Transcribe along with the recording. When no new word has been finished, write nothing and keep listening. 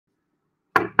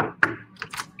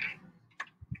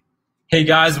Hey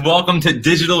guys, welcome to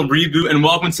Digital Reboot and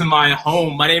welcome to my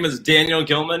home. My name is Daniel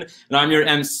Gilman and I'm your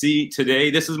MC today.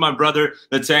 This is my brother,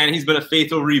 Natan. He's been a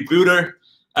faithful rebooter.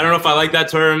 I don't know if I like that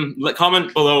term.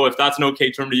 Comment below if that's an okay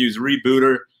term to use,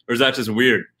 rebooter, or is that just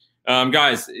weird?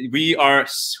 Guys, we are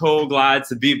so glad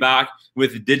to be back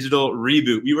with Digital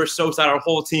Reboot. We were so sad. Our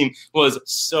whole team was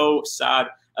so sad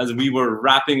as we were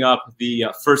wrapping up the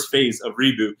first phase of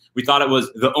Reboot. We thought it was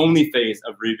the only phase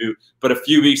of Reboot, but a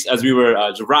few weeks as we were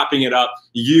wrapping it up,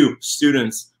 you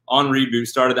students on Reboot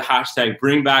started the hashtag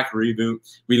Bring Back Reboot.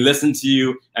 We listened to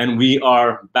you and we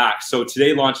are back. So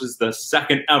today launches the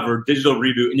second ever Digital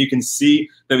Reboot, and you can see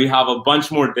that we have a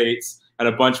bunch more dates and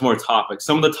a bunch more topics.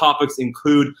 Some of the topics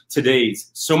include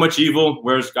today's So Much Evil,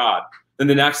 Where's God? Then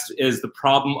the next is the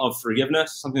problem of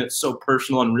forgiveness, something that's so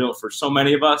personal and real for so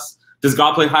many of us. Does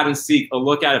God play hide and seek? A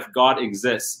look at if God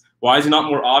exists. Why is he not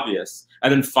more obvious?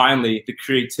 And then finally, the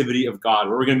creativity of God,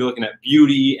 where we're going to be looking at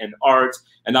beauty and art,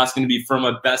 and that's going to be from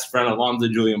my best friend, Alonzo,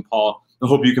 Julian Paul. I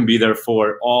hope you can be there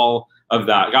for all of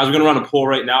that. Guys, we're going to run a poll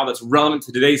right now that's relevant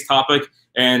to today's topic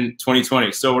and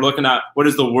 2020. So we're looking at what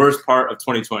is the worst part of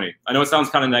 2020. I know it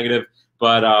sounds kind of negative,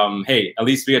 but hey, at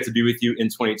least we get to be with you in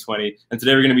 2020. And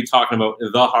today we're going to be talking about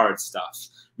the hard stuff.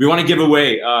 We want to give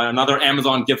away another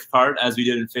Amazon gift card as we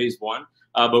did in phase one,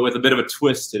 but with a bit of a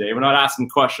twist today. We're not asking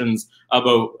questions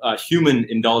about human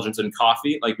indulgence in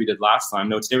coffee like we did last time.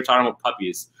 No, today we're talking about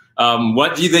puppies.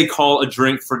 What do they call a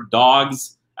drink for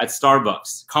dogs at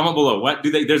Starbucks? Comment below. What do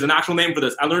they? There's an actual name for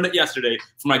this. I learned it yesterday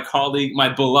from my colleague, my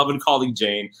beloved colleague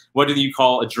Jane. What do you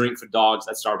call a drink for dogs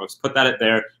at Starbucks? Put that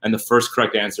there, and the first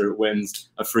correct answer wins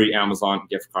a free Amazon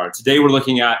gift card. Today we're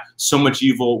looking at So Much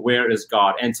Evil, Where is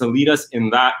God? And to lead us in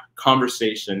that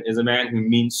conversation is a man who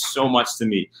means so much to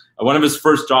me. One of his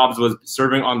first jobs was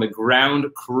serving on the ground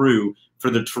crew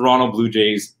for the Toronto Blue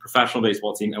Jays professional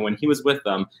baseball team. And when he was with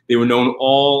them, they were known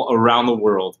all around the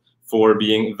world for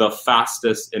being the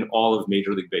fastest in all of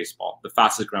Major League Baseball, the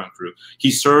fastest ground crew.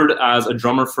 He served as a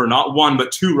drummer for not one,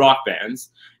 but two rock bands.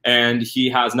 And he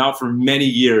has now for many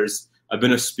years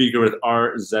been a speaker with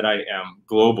RZIM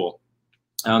Global.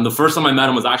 The first time I met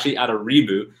him was actually at a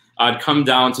Reboot. I'd come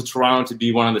down to Toronto to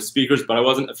be one of the speakers, but I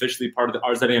wasn't officially part of the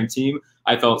RZIM team.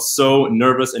 I felt so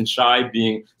nervous and shy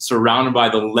being surrounded by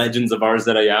the legends of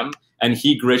RZIM. And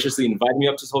he graciously invited me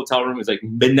up to his hotel room. It was like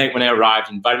midnight when I arrived.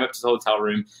 He invited me up to his hotel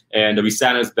room, and we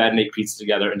sat in his bed and ate pizza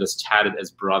together and just chatted as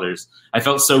brothers. I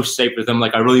felt so safe with him,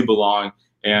 like I really belong.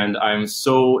 And I'm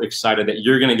so excited that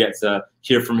you're going to get to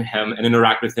hear from him and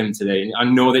interact with him today. And I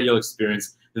know that you'll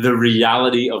experience the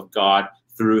reality of God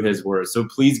through his words. So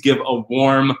please give a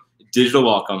warm digital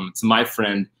welcome to my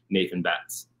friend, Nathan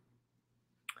Betts.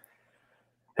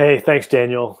 Hey, thanks,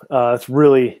 Daniel. It's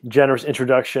really generous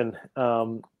introduction.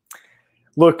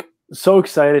 Look, so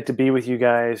excited to be with you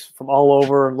guys from all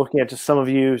over, looking at just some of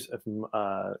you from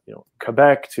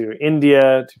Quebec to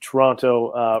India to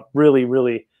Toronto.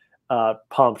 Really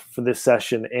pumped for this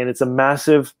session. And it's a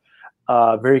massive,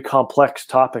 very complex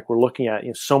topic we're looking at.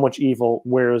 So much evil,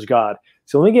 where is God?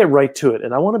 So let me get right to it.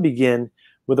 And I want to begin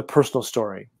with a personal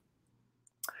story.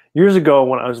 Years ago,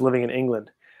 when I was living in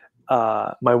England,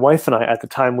 my wife and I, at the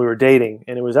time we were dating,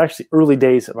 and it was actually early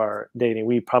days of our dating.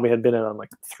 We probably had been on like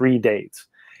 3 dates.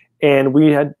 And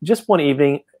we had just one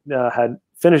evening, had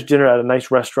finished dinner at a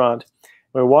nice restaurant.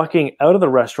 We were walking out of the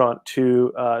restaurant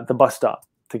to the bus stop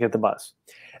to get the bus.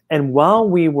 And while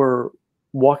we were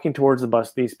walking towards the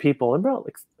bus, these people, and about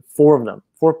like 4 of them,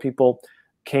 4 people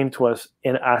came to us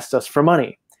and asked us for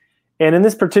money. And in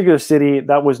this particular city,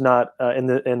 that was not, in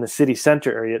the city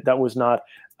center area, that was not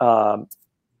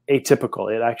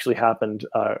atypical. It actually happened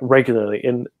regularly.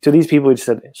 And to these people, we just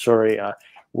said, sorry,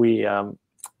 we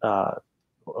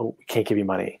can't give you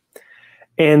money.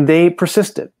 And they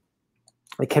persisted.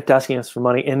 They kept asking us for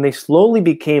money, and they slowly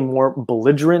became more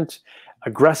belligerent,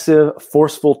 aggressive,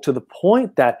 forceful, to the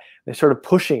point that they started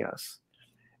pushing us.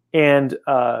 And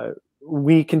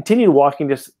we continued walking,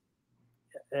 just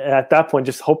at that point,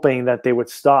 just hoping that they would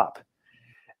stop.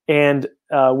 And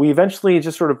we eventually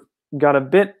just sort of got a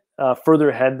bit further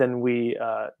ahead than we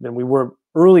were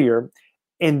earlier.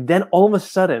 And then all of a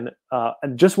sudden,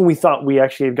 just when we thought we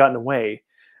actually had gotten away,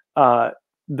 I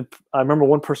remember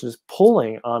one person just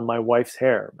pulling on my wife's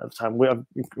hair at the time.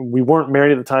 We weren't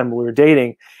married at the time, but we were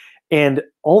dating. And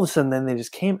all of a sudden, then they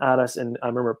just came at us. And I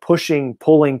remember pushing,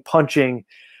 pulling, punching.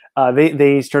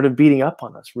 They started beating up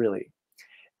on us, really.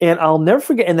 And I'll never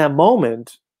forget in that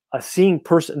moment, seeing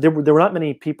person. There were not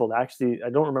many people. Actually,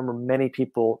 I don't remember many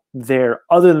people there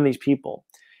other than these people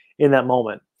in that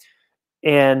moment.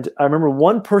 And I remember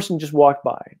one person just walked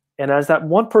by. And as that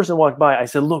one person walked by, I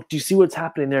said, look, do you see what's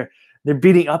happening there? They're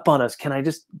beating up on us.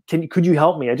 Could you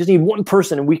help me? I just need one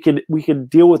person and we could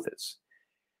deal with this.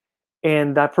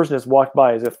 And that person just walked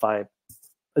by as if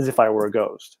I were a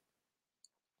ghost.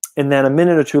 And then a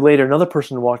minute or two later, another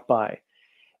person walked by.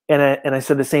 And I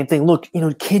said the same thing. Look,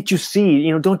 can't you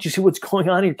see? Don't you see what's going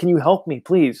on here? Can you help me,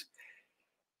 please?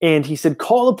 And he said,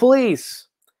 call the police.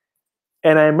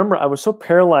 And I remember I was so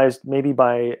paralyzed maybe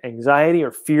by anxiety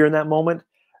or fear in that moment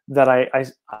that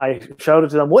I shouted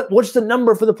to them, what's the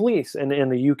number for the police? And in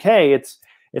the UK, it's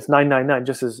 999,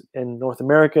 just as in North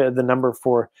America, the number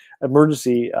for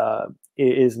emergency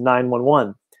is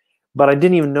 911. But I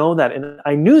didn't even know that. And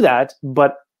I knew that,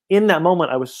 but in that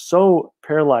moment, I was so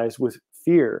paralyzed with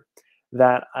fear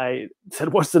that I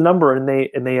said, what's the number? And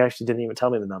they actually didn't even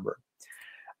tell me the number.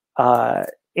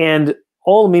 And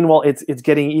all meanwhile, it's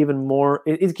getting even more,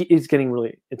 it's getting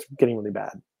really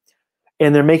bad.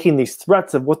 And they're making these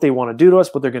threats of what they want to do to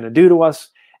us, what they're going to do to us.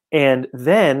 And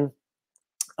then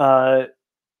I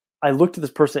looked at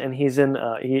this person, and he is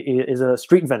a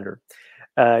street vendor.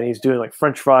 And he's doing like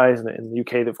French fries. And in the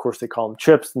UK, of course, they call them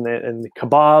chips and the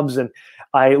kebabs. And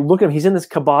I look at him, he's in this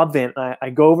kebab van. And I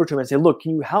go over to him and say, look,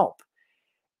 can you help?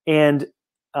 And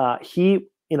he,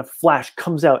 in a flash,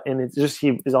 comes out, and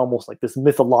he is almost like this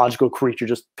mythological creature,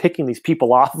 just picking these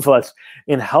people off of us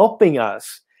and helping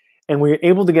us. And we were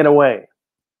able to get away.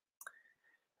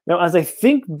 Now, as I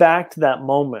think back to that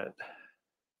moment,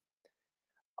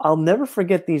 I'll never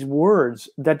forget these words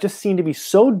that just seemed to be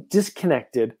so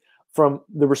disconnected from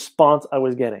the response I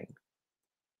was getting.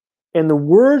 And the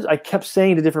words I kept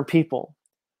saying to different people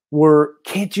were,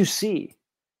 can't you see?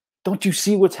 Don't you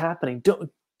see what's happening?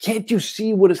 Can't you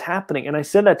see what is happening? And I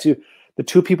said that to the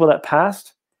two people that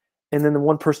passed, and then the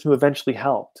one person who eventually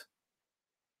helped.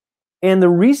 And the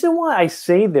reason why I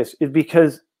say this is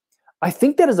because I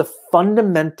think that is a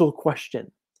fundamental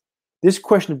question. This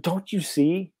question of, don't you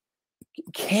see?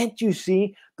 Can't you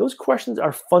see? Those questions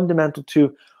are fundamental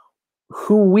to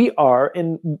who we are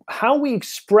and how we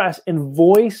express and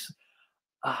voice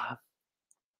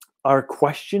our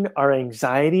question, our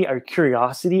anxiety, our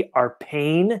curiosity, our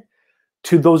pain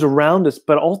to those around us,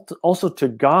 but also to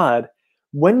God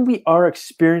when we are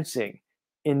experiencing,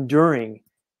 enduring,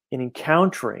 and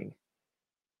encountering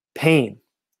pain,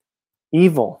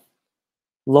 evil,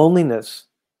 loneliness,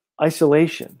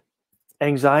 isolation,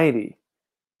 anxiety.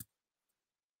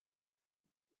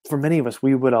 For many of us,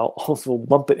 we would also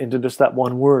lump it into just that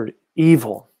one word,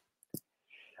 evil.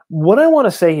 What I want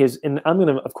to say is, and I'm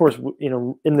going to, of course,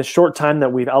 in the short time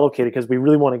that we've allocated, because we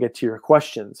really want to get to your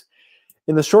questions,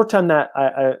 in the short time that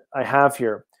I have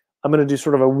here, I'm going to do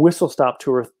sort of a whistle-stop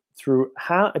tour through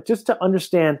how, just to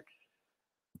understand,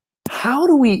 how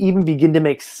do we even begin to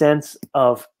make sense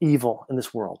of evil in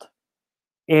this world?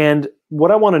 And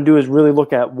what I want to do is really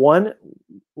look at, one,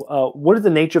 what is the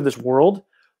nature of this world?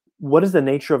 What is the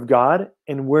nature of God?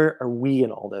 And where are we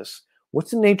in all this?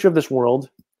 What's the nature of this world?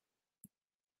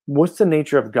 What's the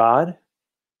nature of God?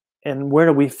 And where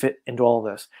do we fit into all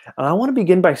this? And I want to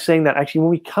begin by saying that actually,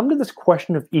 when we come to this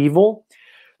question of evil,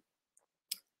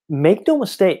 make no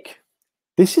mistake,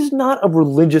 this is not a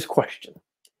religious question.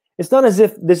 It's not as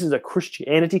if this is a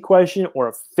Christianity question or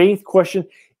a faith question.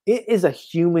 It is a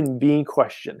human being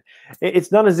question.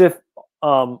 It's not as if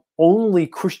only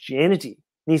Christianity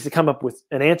needs to come up with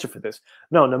an answer for this.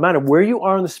 No matter where you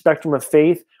are on the spectrum of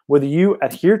faith, whether you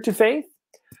adhere to faith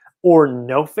or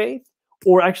no faith,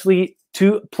 or actually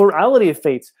to plurality of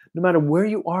faiths, no matter where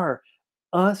you are,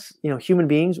 us, human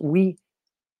beings, we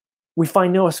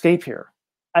find no escape here.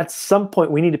 At some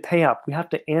point, we need to pay up. We have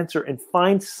to answer and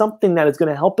find something that is going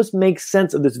to help us make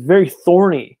sense of this very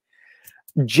thorny,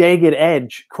 jagged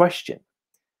edge question.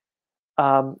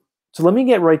 So let me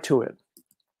get right to it.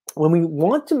 When we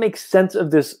want to make sense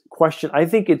of this question, I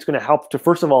think it's going to help to,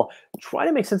 first of all, try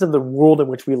to make sense of the world in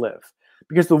which we live.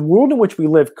 Because the world in which we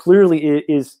live clearly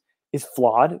is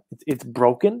flawed. It's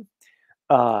broken.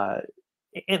 So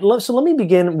let me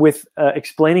begin with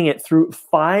explaining it through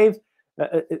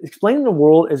explaining the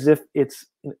world as if it's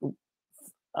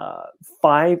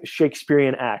 5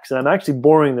 Shakespearean acts. And I'm actually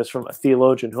borrowing this from a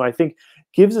theologian who I think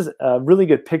gives us a really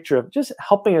good picture of just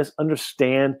helping us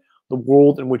understand the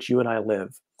world in which you and I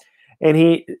live. And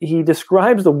he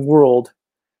describes the world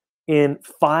in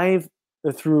 5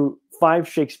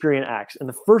 Shakespearean acts. And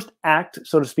the first act,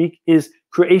 so to speak, is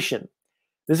creation.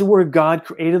 This is where God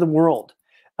created the world.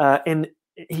 And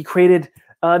he created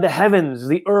the heavens,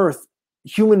 the earth,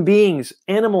 human beings,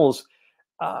 animals,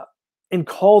 and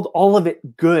called all of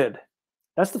it good.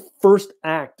 That's the first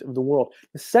act of the world.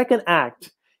 The second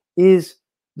act is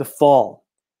the fall.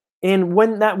 And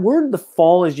when that word, the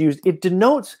fall, is used, it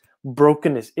denotes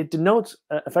brokenness. It denotes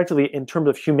effectively, in terms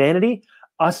of humanity,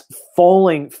 us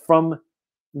falling from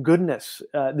goodness.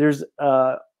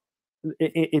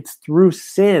 It's through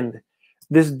sin,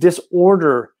 this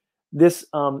disorder, this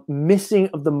missing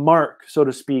of the mark, so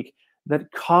to speak,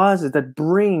 that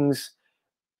brings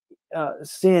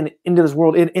sin into this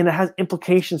world, and it has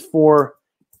implications for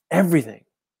everything.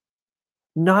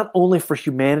 Not only for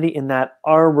humanity, in that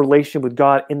our relationship with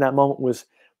God in that moment was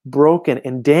broken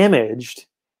and damaged,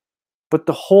 but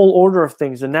the whole order of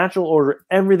things, the natural order,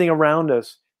 everything around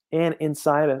us and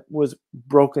inside it was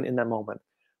broken in that moment.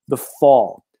 The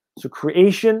fall. So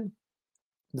creation,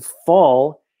 the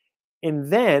fall,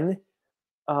 and then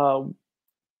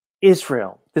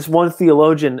Israel. This one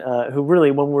theologian who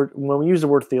really, when we use the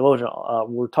word theologian,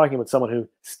 we're talking about someone who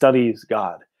studies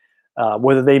God.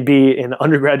 Whether they be in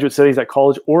undergraduate studies at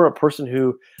college or a person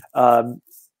who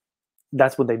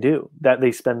that's what they do, that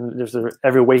they spend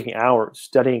every waking hour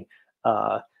studying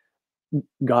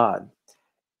God.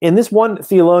 And this one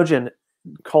theologian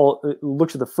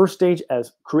looks at the first stage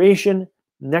as creation,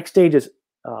 next stage is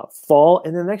fall,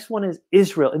 and the next one is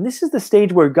Israel. And this is the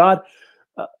stage where God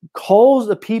calls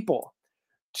the people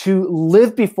to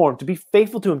live before him, to be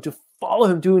faithful to him, to follow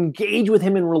him, to engage with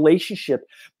him in relationship,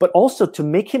 but also to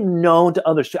make him known to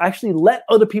others, to actually let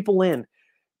other people in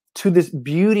to this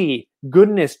beauty,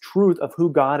 goodness, truth of who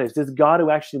God is. This God who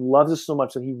actually loves us so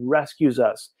much that he rescues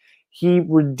us. He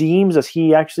redeems us.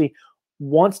 He actually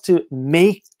wants to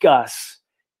make us,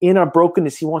 in our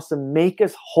brokenness, he wants to make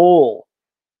us whole.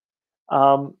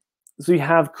 So you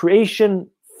have creation,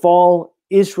 fall,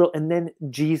 Israel, and then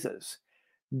Jesus.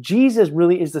 Jesus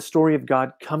really is the story of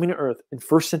God coming to earth in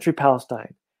first century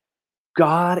Palestine.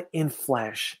 God in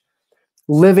flesh,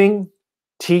 living,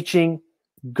 teaching,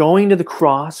 going to the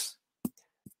cross,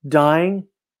 dying,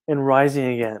 and rising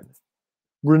again.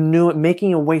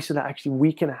 Making a way so that actually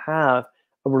we can have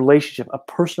a relationship, a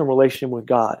personal relationship with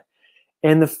God.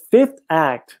 And the fifth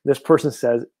act, this person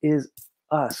says, is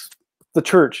us, the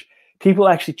church. People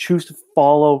actually choose to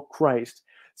follow Christ.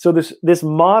 So this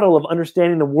model of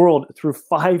understanding the world through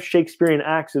 5 Shakespearean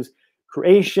acts is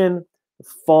creation,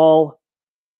 fall,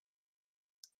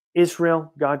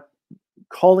 Israel, God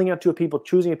calling out to a people,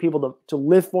 choosing a people to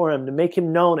live for him, to make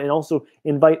him known, and also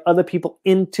invite other people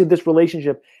into this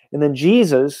relationship. And then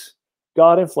Jesus,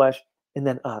 God in flesh, and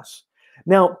then us.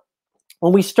 Now,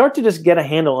 when we start to just get a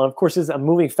handle, and of course, I'm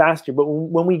moving faster, but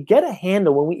when we get a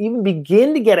handle, when we even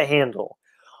begin to get a handle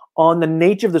on the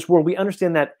nature of this world, we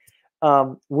understand that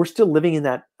we're still living in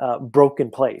that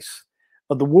broken place.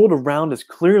 The world around us,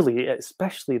 clearly,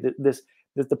 especially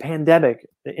the pandemic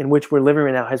in which we're living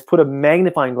right now, has put a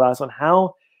magnifying glass on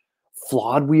how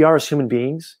flawed we are as human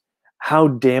beings, how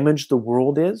damaged the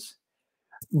world is.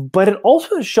 But it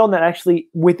also has shown that actually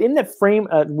within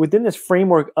this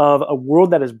framework of a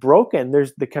world that is broken,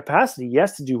 there's the capacity,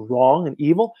 yes, to do wrong and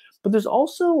evil, but there's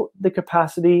also the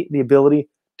capacity, the ability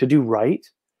to do right.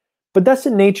 But that's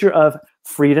the nature of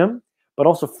freedom, but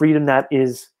also freedom that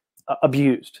is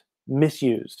abused,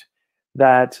 misused,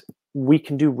 that we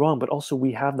can do wrong, but also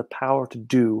we have the power to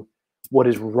do what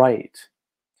is right.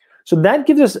 So that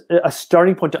gives us a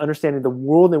starting point to understanding the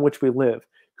world in which we live.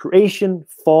 Creation,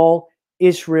 fall,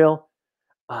 Israel,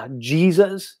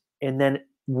 Jesus, and then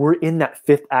we're in that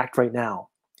fifth act right now,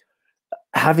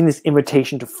 having this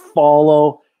invitation to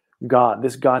follow God,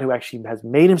 this God who actually has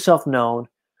made himself known,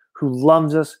 who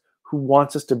loves us, who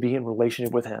wants us to be in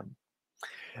relationship with him.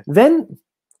 Then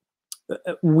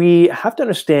we have to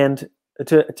understand,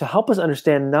 to help us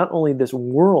understand not only this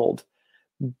world,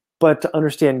 but to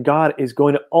understand God is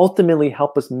going to ultimately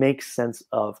help us make sense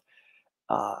of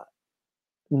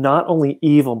not only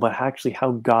evil, but actually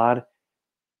how God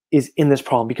is in this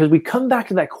problem. Because we come back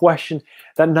to that question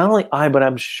that not only I, but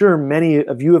I'm sure many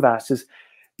of you have asked is,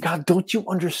 God, don't you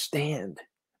understand?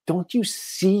 Don't you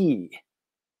see?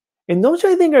 And those,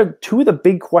 I think, are two of the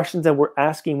big questions that we're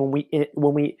asking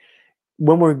when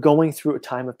we're going through a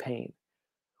time of pain.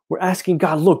 We're asking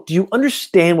God, look, do you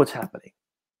understand what's happening?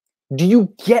 Do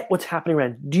you get what's happening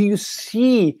around? Do you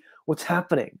see what's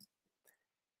happening?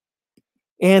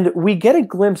 And we get a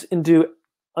glimpse into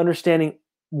understanding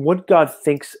what God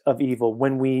thinks of evil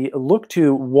when we look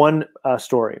to one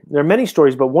story. There are many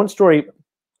stories, but one story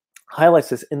highlights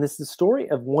this, and this is the story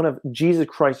of one of Jesus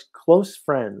Christ's close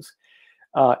friends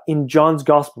in John's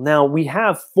Gospel. Now, we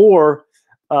have 4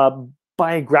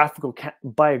 biographical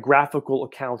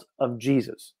accounts of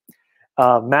Jesus: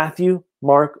 Matthew,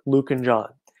 Mark, Luke, and John.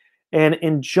 And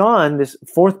in John, this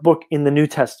 4th book in the New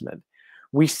Testament,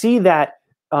 we see that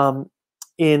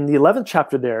in the 11th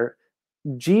chapter there,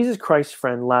 Jesus Christ's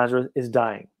friend Lazarus is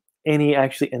dying, and he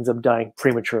actually ends up dying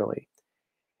prematurely.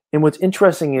 And what's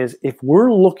interesting is if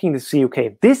we're looking to see,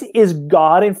 okay, this is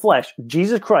God in flesh,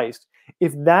 Jesus Christ,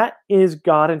 if that is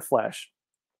God in flesh,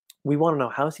 we want to know,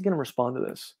 how is he going to respond to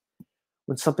this?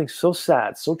 When something so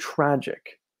sad, so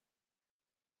tragic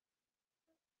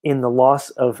in the loss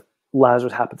of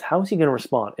Lazarus happens, how is he going to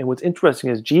respond? And what's interesting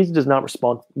is Jesus does not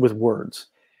respond with words.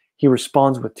 He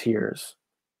responds with tears.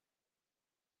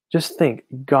 Just think,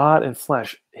 God in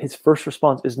flesh, his first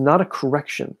response is not a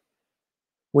correction.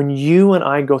 When you and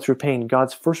I go through pain,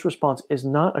 God's first response is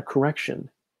not a correction.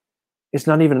 It's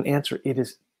not even an answer. It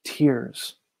is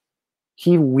tears.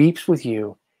 He weeps with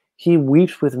you. He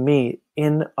weeps with me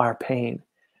in our pain.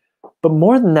 But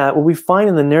more than that, what we find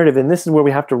in the narrative, and this is where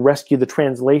we have to rescue the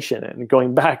translation, and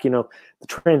going back, the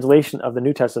translation of the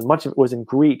New Testament, much of it was in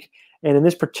Greek. And in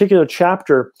this particular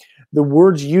chapter, the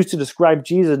words used to describe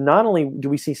Jesus, not only do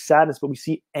we see sadness, but we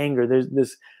see anger.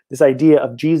 There's this idea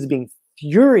of Jesus being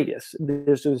furious.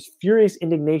 There's this furious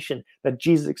indignation that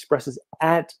Jesus expresses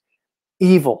at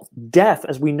evil. Death,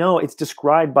 as we know, it's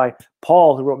described by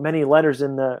Paul, who wrote many letters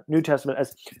in the New Testament,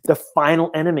 as the final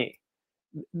enemy.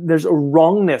 There's a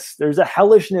wrongness. There's a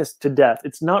hellishness to death.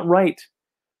 It's not right.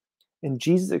 And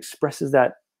Jesus expresses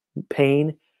that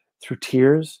pain through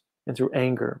tears and through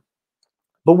anger.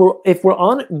 But if we're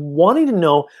wanting to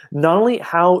know not only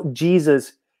how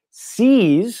Jesus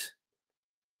sees,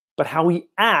 but how he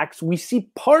acts, we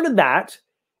see part of that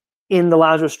in the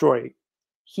Lazarus story.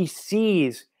 He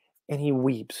sees and he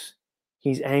weeps.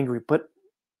 He's angry. But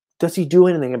does he do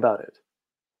anything about it?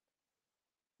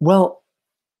 Well,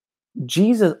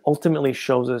 Jesus ultimately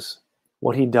shows us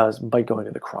what he does by going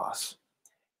to the cross.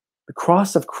 The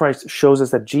cross of Christ shows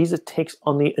us that Jesus takes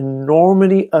on the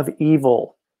enormity of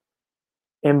evil.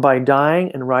 And by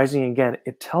dying and rising again,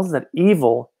 it tells us that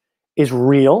evil is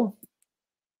real,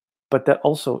 but that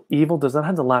also evil does not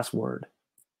have the last word.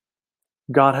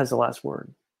 God has the last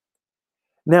word.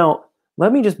 Now,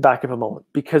 let me just back up a moment,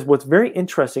 because what's very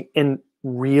interesting and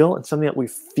real and something that we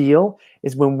feel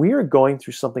is when we are going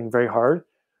through something very hard,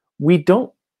 we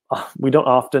don't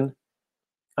often,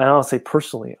 and I'll say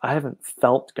personally, I haven't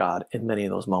felt God in many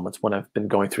of those moments when I've been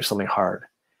going through something hard.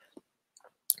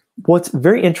 What's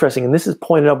very interesting, and this is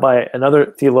pointed out by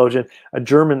another theologian, a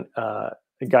German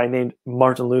guy named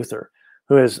Martin Luther,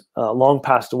 who has long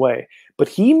passed away. But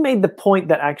he made the point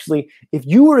that actually, if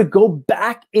you were to go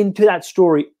back into that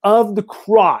story of the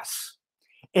cross,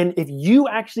 and if you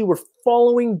actually were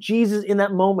following Jesus in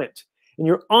that moment, and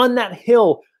you're on that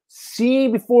hill,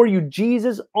 seeing before you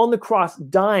Jesus on the cross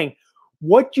dying,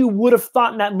 what you would have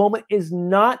thought in that moment is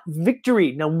not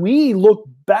victory. Now, we look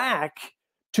back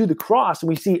to the cross and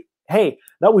we see, hey,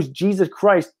 that was Jesus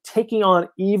Christ taking on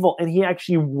evil, and he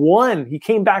actually won. He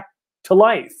came back to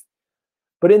life.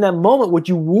 But in that moment, what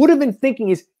you would have been thinking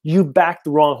is you backed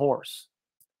the wrong horse.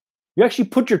 You actually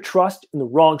put your trust in the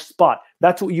wrong spot.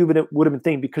 That's what you would have been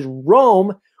thinking, because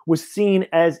Rome was seen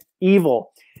as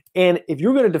evil. And if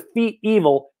you're going to defeat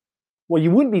evil, well,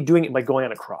 you wouldn't be doing it by going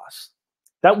on a cross.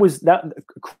 That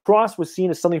cross was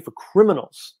seen as something for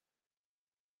criminals.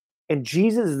 And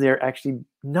Jesus is there actually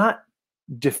not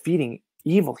defeating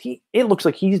evil. It looks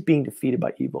like he's being defeated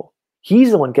by evil. He's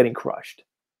the one getting crushed.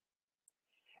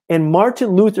 And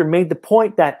Martin Luther made the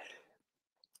point that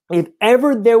if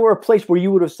ever there were a place where you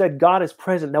would have said God is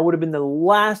present, that would have been the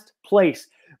last place.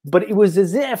 But it was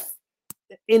as if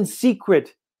in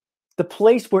secret, the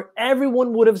place where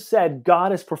everyone would have said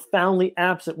God is profoundly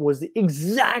absent was the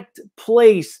exact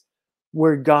place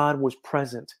where God was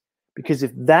present. Because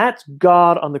if that's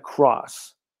God on the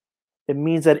cross, it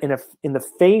means that in the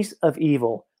face of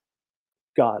evil,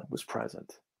 God was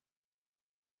present.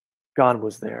 God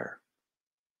was there.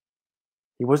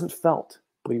 He wasn't felt,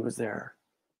 but he was there.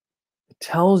 It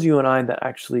tells you and I that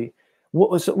actually, well,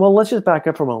 let's just back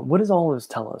up for a moment. What does all of this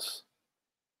tell us?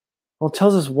 Well, it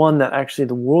tells us, one, that actually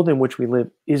the world in which we live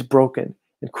is broken.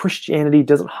 And Christianity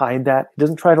doesn't hide that. It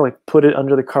doesn't try to put it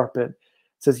under the carpet. It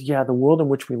says, yeah, the world in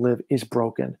which we live is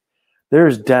broken. There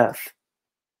is death.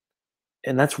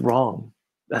 And that's wrong.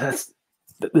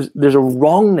 There's a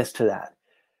wrongness to that.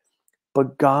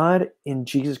 But God in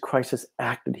Jesus Christ has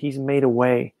acted. He's made a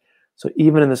way. So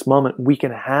even in this moment, we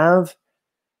can have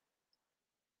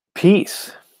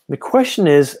peace. The question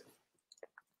is,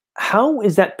 how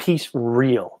is that peace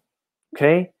real?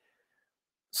 Okay?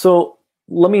 So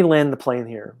let me land the plane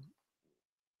here.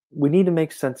 We need to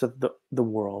make sense of the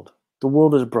world. The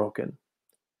world is broken.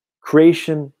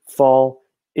 Creation, fall,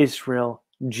 Israel,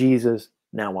 Jesus,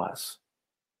 now us.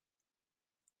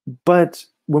 But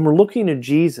when we're looking at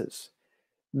Jesus,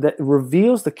 that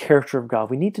reveals the character of God,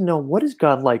 we need to know, what is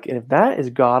God like? And if that is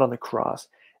God on the cross,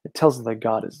 it tells us that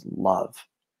God is love.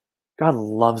 God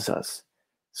loves us.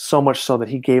 so much so that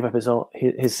he gave up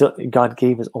God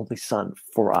gave his only son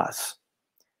for us.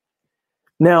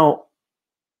 Now,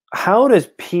 how does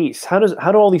peace, how do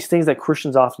all these things that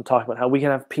Christians often talk about, how we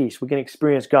can have peace, we can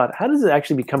experience God, how does it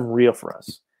actually become real for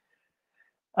us?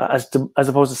 As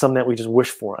opposed to something that we just wish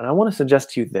for? And I want to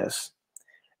suggest to you this,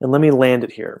 and let me land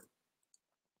it here.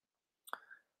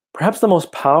 Perhaps the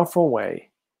most powerful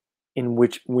way in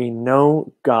which we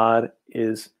know God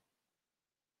is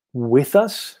with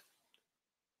us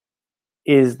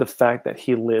is the fact that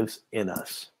he lives in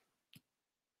us.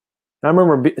 I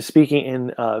remember speaking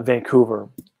in Vancouver.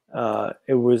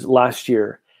 It was last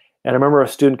year. And I remember a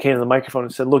student came to the microphone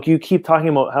and said, look, you keep talking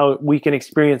about how we can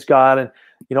experience God. And,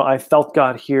 I felt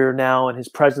God here now and his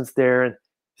presence there. And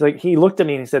he's like, he looked at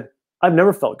me and he said, I've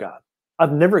never felt God.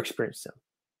 I've never experienced him.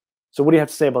 So what do you have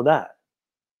to say about that?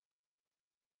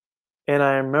 And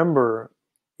I remember,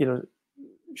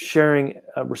 sharing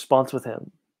a response with him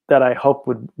that I hope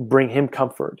would bring him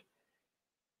comfort.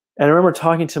 And I remember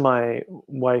talking to my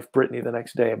wife, Brittany, the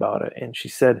next day about it. And she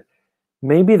said,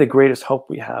 maybe the greatest hope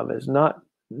we have is not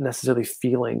necessarily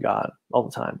feeling God all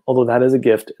the time, although that is a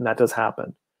gift and that does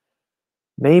happen.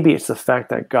 Maybe it's the fact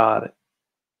that God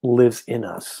lives in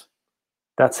us.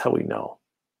 That's how we know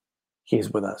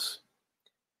he's with us.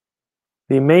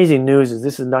 The amazing news is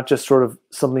this is not just sort of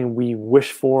something we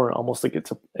wish for, almost like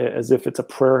as if it's a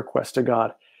prayer request to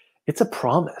God. It's a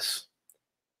promise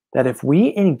that if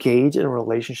we engage in a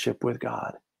relationship with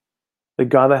God, the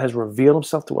God that has revealed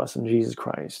himself to us in Jesus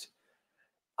Christ,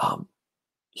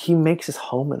 he makes his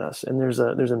home in us. And there's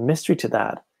a mystery to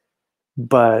that.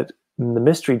 But the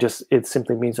mystery it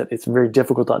simply means that it's very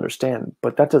difficult to understand.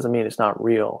 But that doesn't mean it's not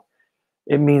real.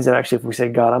 It means that actually if we say,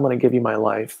 God, I'm going to give you my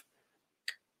life,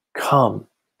 come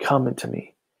into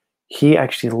me. He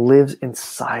actually lives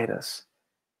inside us.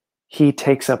 He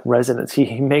takes up residence.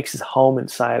 He makes his home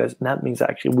inside us. And that means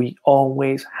actually we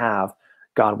always have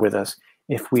God with us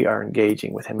if we are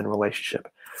engaging with him in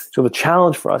relationship. So the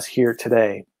challenge for us here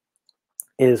today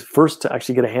is first to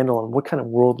actually get a handle on what kind of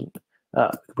world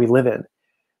we live in.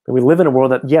 And we live in a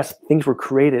world that, yes, things were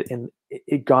created and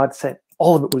God said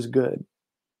all of it was good.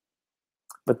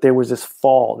 But there was this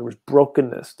fall, there was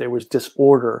brokenness, there was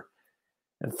disorder.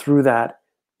 And through that,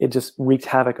 it just wreaked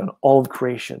havoc on all of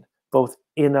creation, both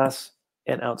in us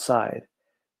and outside.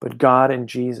 But God and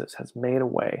Jesus has made a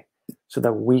way so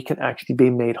that we can actually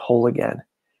be made whole again.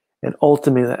 And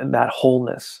ultimately, that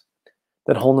wholeness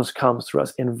comes through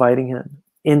us inviting him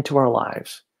into our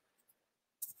lives.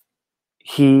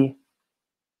 He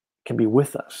can be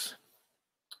with us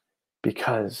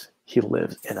because he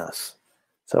lives in us.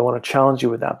 So I want to challenge you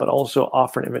with that, but also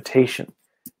offer an invitation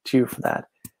to you for that.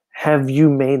 Have you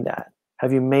made that?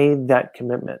 Have you made that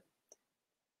commitment?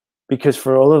 Because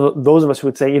for all of those of us who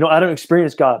would say, I don't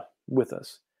experience God with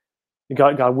us,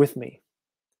 God with me,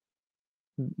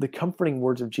 the comforting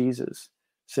words of Jesus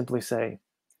simply say,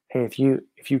 hey, if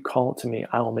you call to me,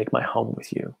 I will make my home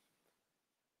with you.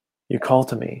 You call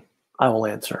to me, I will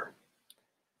answer.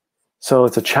 So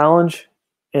it's a challenge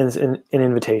and it's an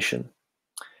invitation.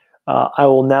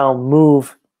 We're now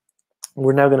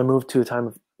going to move to a time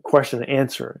of question and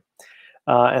answer.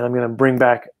 And I'm going to bring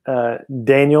back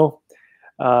Daniel,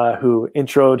 who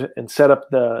introed and set up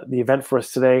the event for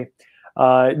us today.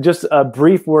 Just a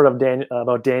brief word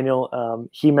about Daniel.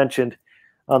 He mentioned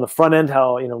on the front end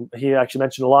how he actually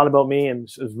mentioned a lot about me and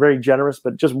was very generous.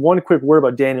 But just one quick word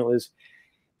about Daniel is,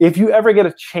 if you ever get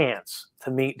a chance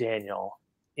to meet Daniel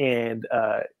and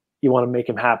you want to make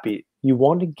him happy, you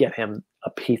want to get him a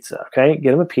pizza, okay?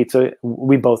 Get him a pizza.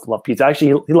 We both love pizza.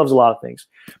 Actually, he loves a lot of things,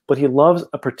 but he loves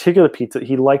a particular pizza.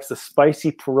 He likes the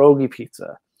spicy pierogi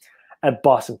pizza at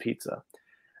Boston Pizza.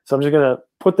 So I'm just going to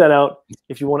put that out.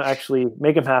 If you want to actually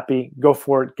make him happy, go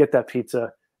for it, get that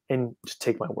pizza, and just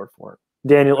take my word for it.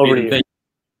 Daniel, over to you.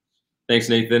 Thanks,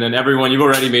 Nathan. And everyone, you've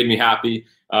already made me happy.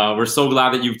 We're so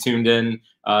glad that you've tuned in.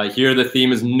 Here, the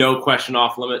theme is no question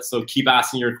off limits. So keep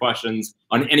asking your questions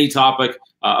on any topic.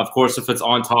 Of course, if it's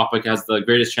on topic, it has the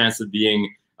greatest chance of being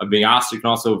asked. You can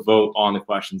also vote on the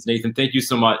questions. Nathan, thank you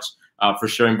so much for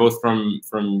sharing both from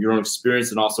your own experience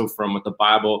and also from what the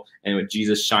Bible and what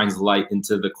Jesus shines light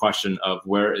into the question of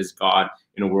where is God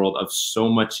in a world of so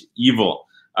much evil.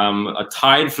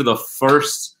 Tied for the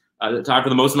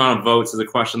most amount of votes is a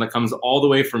question that comes all the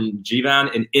way from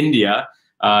Jivan in India.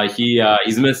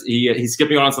 He's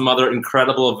skipping on some other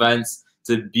incredible events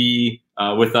to be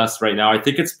with us right now. I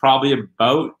think it's probably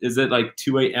about, is it like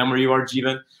 2 a.m. where you are,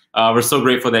 Jivan? We're so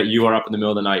grateful that you are up in the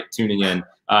middle of the night tuning in.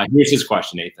 Here's his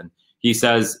question, Nathan. He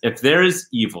says, if there is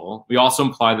evil, we also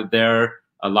imply that there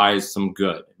lies some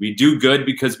good. We do good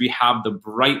because we have the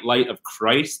bright light of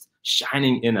Christ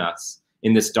shining in us.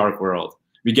 in this dark world.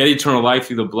 We get eternal life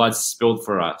through the blood spilled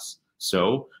for us.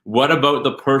 So what about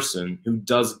the person who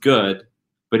does good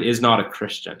but is not a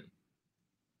Christian?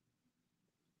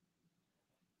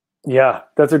 Yeah,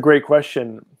 that's a great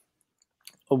question.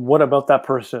 What about that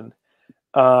person?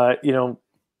 You know,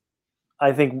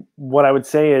 I think what I would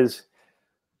say is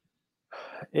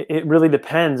it really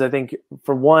depends. I think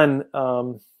for one,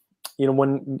 you know,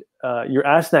 when you're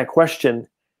asked that question,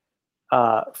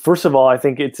 first of all, I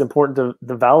think it's important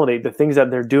to validate the things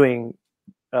that they're doing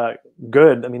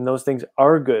good. I mean, those things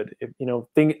are good. You know,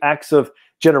 acts of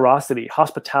generosity,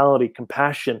 hospitality,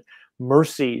 compassion,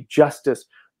 mercy, justice,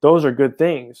 those are good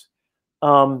things.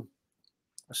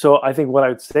 So I think what I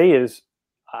would say is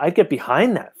I'd get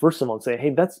behind that, first of all, and say,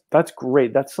 hey, that's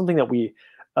great. That's something that we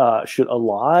should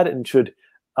laud and should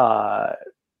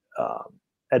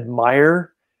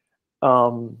admire.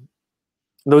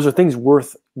 Those are things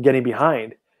worth getting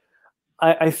behind.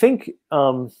 I think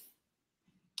I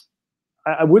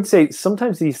would say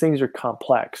sometimes these things are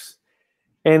complex.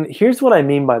 And here's what I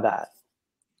mean by that.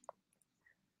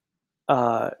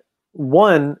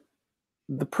 One,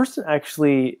 the person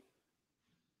actually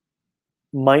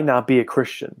might not be a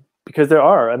Christian, because there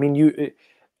are. I mean, you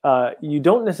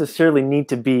don't necessarily need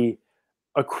to be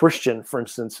a Christian, for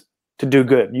instance, to do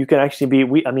good. You can actually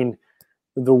be. I mean,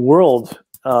 the world,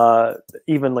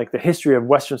 even like the history of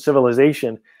Western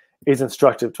civilization, is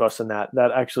instructive to us in that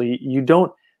actually you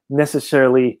don't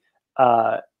necessarily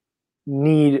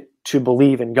need to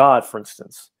believe in God, for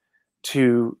instance,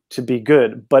 to be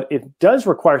good, but it does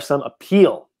require some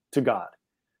appeal to God,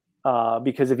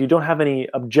 because if you don't have any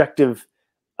objective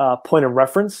point of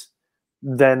reference,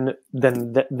 then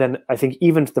I think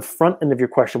even to the front end of your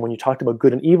question, when you talked about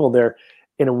good and evil there,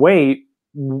 in a way,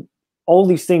 all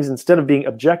these things, instead of being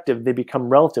objective, they become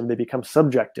relative, they become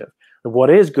subjective.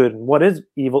 What is good and what is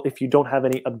evil if you don't have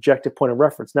any objective point of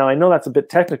reference? Now, I know that's a bit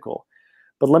technical,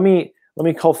 but let me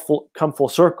come full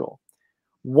circle.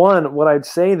 One, what I'd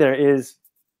say there is,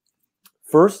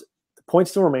 first, the point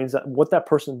still remains that what that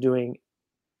person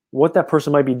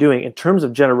might be doing in terms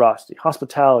of generosity,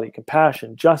 hospitality,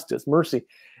 compassion, justice, mercy,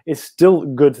 is still a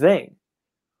good thing.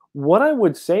 What I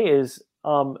would say is,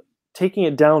 taking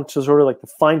it down to sort of like the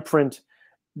fine print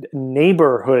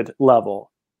neighborhood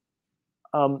level,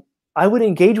 I would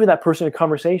engage with that person in a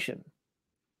conversation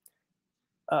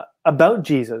about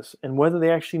Jesus and whether they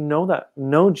actually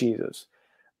know Jesus.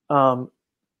 You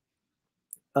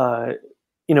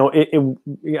know,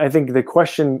 I think the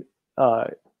question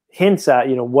hints at,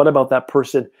 you know, what about that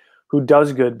person who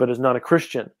does good but is not a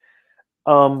Christian?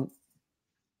 You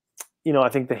know, I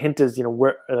think the hint is, you know,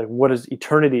 what does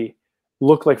eternity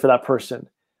look like for that person?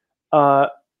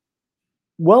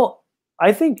 Well,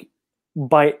 I think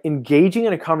by engaging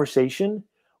in a conversation,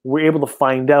 we're able to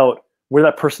find out where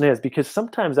that person is, because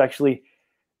sometimes actually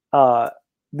there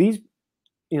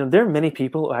are many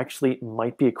people who actually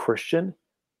might be a Christian,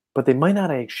 but they might not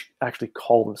actually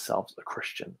call themselves a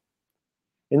Christian.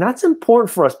 And that's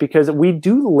important for us, because we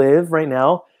do live right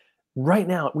now,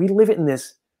 we live in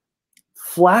this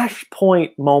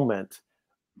flashpoint moment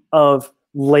of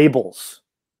labels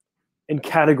and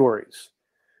categories.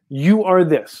 You are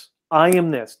this. I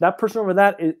am this. That person over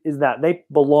that is that. They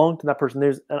belong to that person.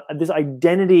 There's this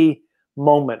identity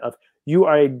moment of you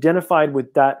are identified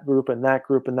with that group and that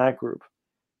group and that group.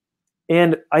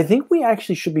 And I think we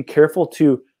actually should be careful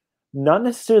to not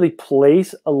necessarily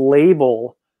place a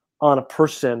label on a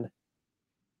person,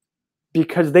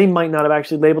 because they might not have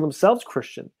actually labeled themselves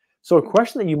Christian. So a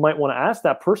question that you might want to ask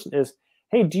that person is,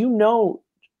 hey, do you know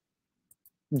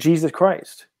Jesus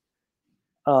Christ?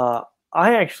 That's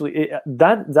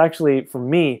actually, for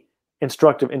me,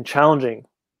 instructive and challenging.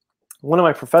 One of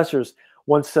my professors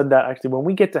once said that actually when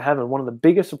we get to heaven, one of the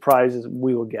biggest surprises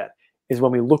we will get is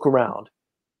when we look around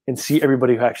and see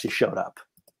everybody who actually showed up.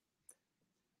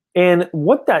 And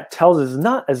what that tells us is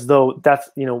not as though that's,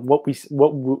 you know,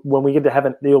 when we get to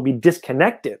heaven, they will be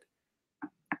disconnected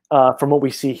from what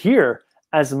we see here,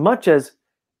 as much as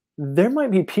there might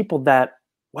be people that,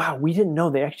 wow, we didn't know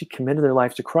they actually committed their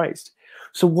lives to Christ.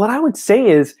 So what I would say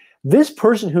is, this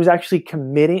person who's actually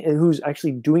committing and who's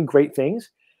actually doing great things,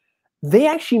 they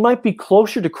actually might be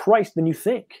closer to Christ than you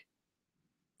think.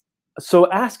 So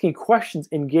asking questions,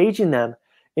 engaging them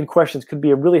in questions, could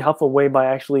be a really helpful way by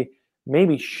actually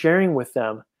maybe sharing with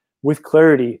them with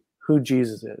clarity who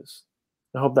Jesus is.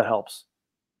 I hope that helps.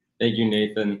 Thank you,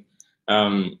 Nathan.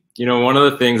 You know, one of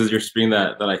the things as you're speaking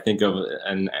that I think of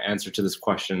an answer to this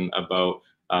question about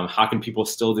how can people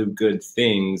still do good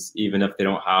things even if they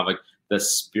don't have like the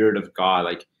Spirit of God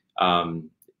like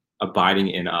abiding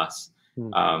in us.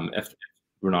 If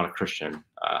we're not a Christian.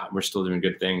 We're still doing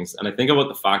good things. And I think about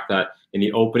the fact that in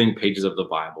the opening pages of the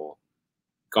Bible,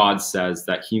 God says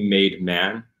that he made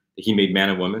man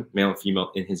and woman, male and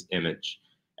female, in his image.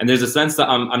 And there's a sense that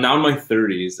I'm now in my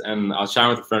 30s, and I was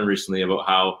chatting with a friend recently about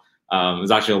how it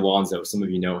was actually Alonzo. Some of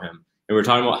you know him. And we're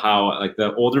talking about how like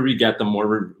the older we get, the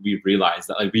more we realize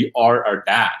that like we are our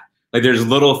dad. Like there's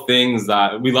little things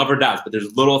that we love our dads, but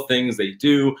there's little things they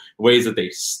do, ways that they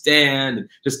stand, and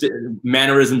just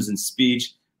mannerisms in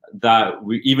speech that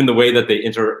even the way that they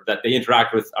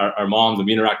interact with our moms and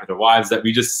we interact with our wives, that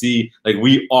we just see like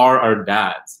we are our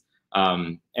dads.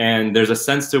 And there's a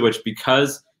sense to which,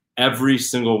 because every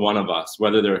single one of us,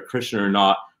 whether they're a Christian or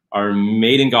not, are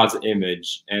made in God's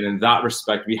image, and in that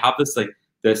respect, we have this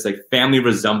family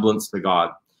resemblance to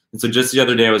God. And so just the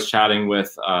other day, I was chatting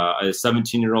with a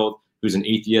 17-year-old who's an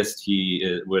atheist.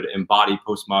 He would embody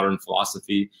postmodern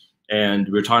philosophy, and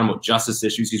we were talking about justice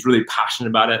issues. He's really passionate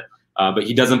about it, but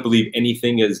he doesn't believe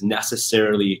anything is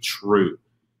necessarily true.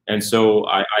 And so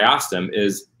I asked him,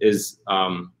 is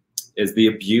the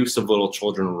abuse of little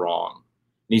children wrong?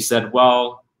 And he said,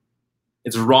 well,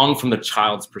 it's wrong from the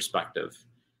child's perspective.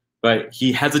 But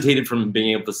he hesitated from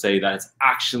being able to say that it's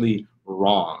actually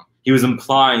wrong. He was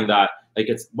implying that like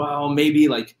maybe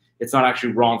like it's not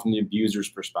actually wrong from the abuser's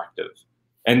perspective.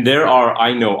 And there are,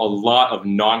 I know, a lot of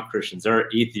non-Christians. There are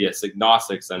atheists,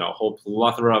 agnostics, and a whole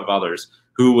plethora of others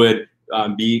who would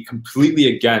be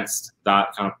completely against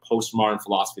that kind of postmodern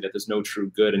philosophy that there's no true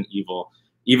good and evil,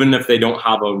 even if they don't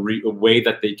have a way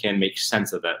that they can make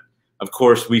sense of it. Of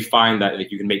course, we find that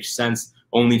like, you can make sense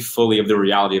only fully of the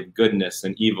reality of goodness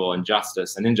and evil and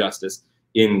justice and injustice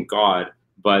in God.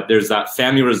 But there's that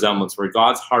family resemblance where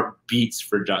God's heart beats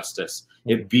for justice.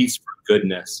 It beats for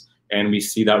goodness. And we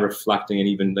see that reflecting and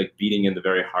even like beating in the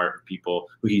very heart of people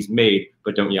who he's made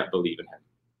but don't yet believe in him.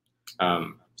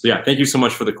 So yeah, thank you so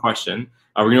much for the question.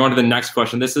 We're going to go on to the next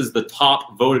question. This is the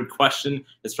top voted question.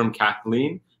 It's from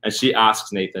Kathleen. And she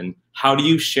asks, Nathan, how do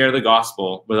you share the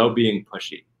gospel without being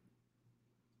pushy?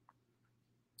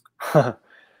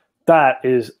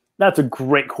 That's a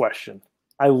great question.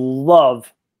 I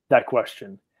love that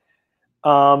question.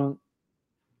 I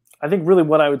think really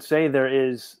what I would say there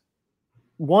is,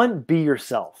 one, be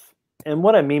yourself. And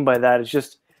what I mean by that is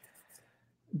just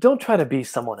don't try to be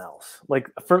someone else. Like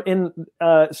when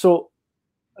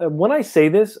I say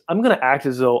this, I'm going to act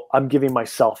as though I'm giving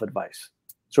myself advice.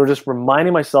 So just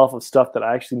reminding myself of stuff that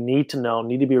I actually need to know,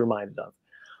 need to be reminded of.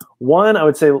 One, I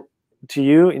would say to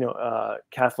you,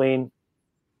 Kathleen,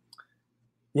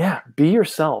 yeah, be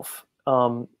yourself.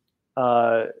 I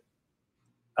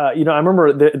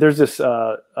remember there's this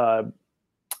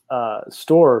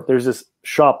store, there's this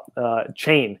shop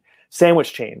chain,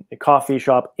 sandwich chain, a coffee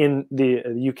shop in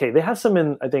the UK. They have some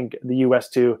in, I think, the US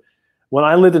too. When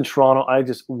I lived in Toronto, I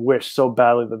just wished so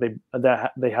badly that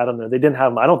they had them there. They didn't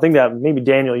have them. I don't think that, maybe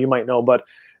Daniel, you might know, but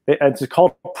it's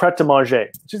called Pret a Manger.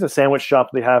 It's just a sandwich shop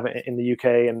they have in the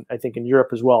UK and I think in Europe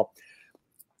as well.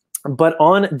 But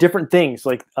on different things,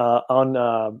 like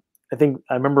I think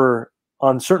I remember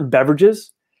on certain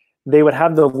beverages, they would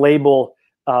have the label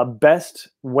best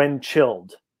when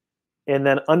chilled. And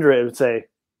then under it would say,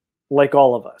 like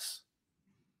all of us.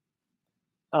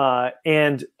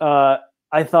 And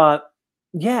I thought,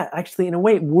 yeah, actually, in a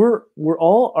way, we're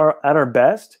all at our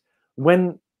best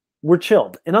when we're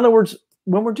chilled. In other words,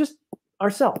 when we're just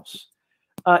ourselves.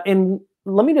 And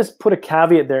let me just put a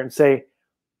caveat there and say,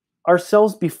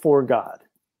 ourselves before God,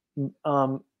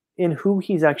 in who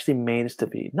he's actually made us to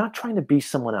be, not trying to be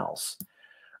someone else,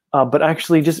 but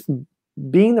actually just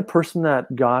being the person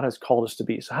that God has called us to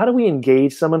be. So how do we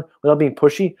engage someone without being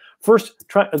pushy? First,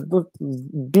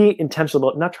 be intentional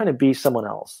about not trying to be someone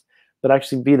else, but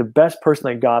actually be the best person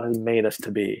that God has made us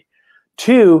to be.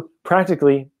 Two,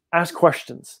 practically ask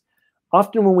questions.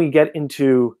 Often when we get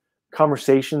into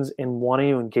conversations and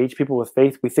wanting to engage people with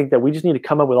faith, we think that we just need to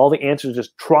come up with all the answers,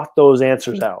 just trot those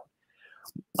answers out.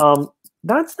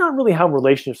 That's not really how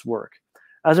relationships work.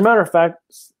 As a matter of fact,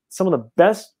 some of the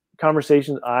best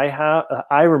conversations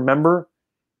I remember,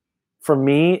 for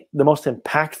me, the most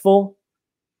impactful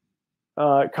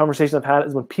conversation I've had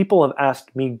is when people have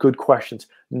asked me good questions,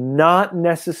 not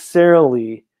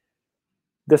necessarily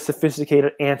the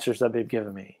sophisticated answers that they've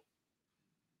given me.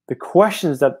 The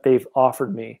questions that they've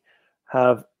offered me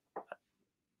have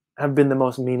been the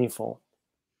most meaningful.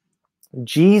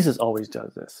 Jesus always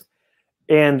does this.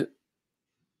 And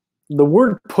the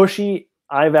word pushy,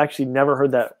 I've actually never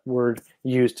heard that word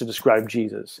used to describe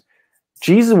Jesus.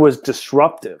 Jesus was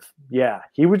disruptive. Yeah,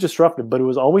 he was disruptive, but it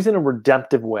was always in a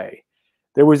redemptive way.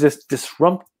 There was this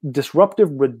disruptive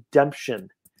redemption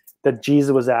that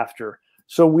Jesus was after.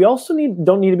 So we also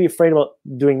don't need to be afraid about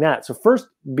doing that. So first,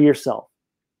 be yourself.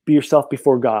 Be yourself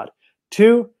before God.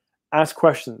 2, ask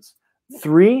questions.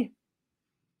 3,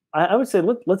 I would say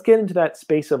let's get into that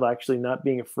space of actually not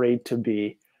being afraid to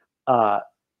be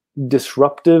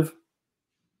disruptively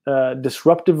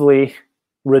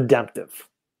redemptive.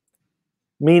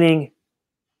 Meaning,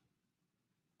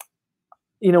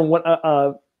 you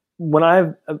know, when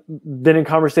I've been in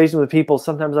conversation with people,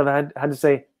 sometimes I've had to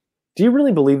say, do you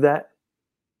really believe that?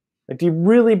 Like, do you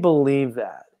really believe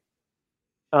that?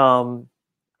 And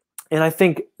I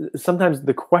think sometimes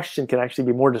the question can actually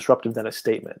be more disruptive than a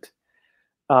statement.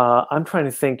 I'm trying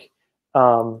to think.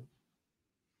 There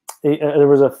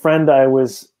was a friend I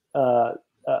was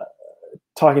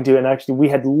talking to, and actually we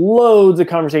had loads of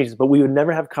conversations, but we would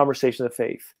never have conversations of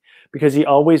faith because he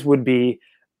always would be,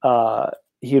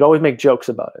 he'd always make jokes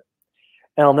about it.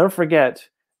 And I'll never forget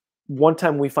one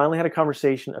time we finally had a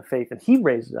conversation of faith, and he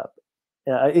raised it up.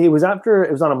 It was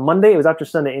on a Monday, it was after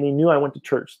Sunday, and he knew I went to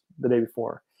church the day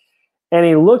before. And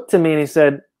he looked to me and he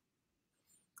said,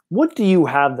 what do you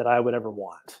have that I would ever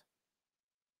want?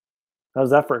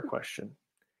 How's that for a question?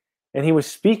 And he was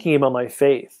speaking about my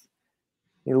faith.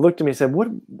 He looked at me and said,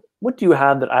 what do you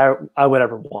have that I would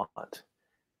ever want?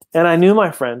 And I knew my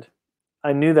friend.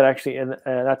 I knew that actually at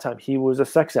that time he was a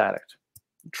sex addict.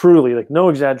 Truly, like no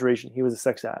exaggeration, he was a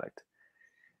sex addict.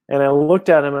 And I looked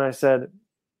at him and I said,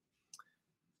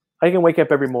 I can wake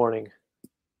up every morning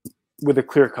with a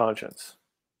clear conscience.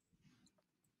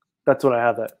 That's what I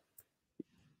have that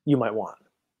you might want.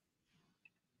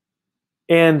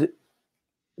 And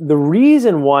the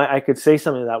reason why I could say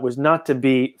something like that was not to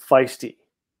be feisty,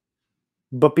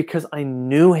 but because I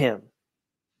knew him.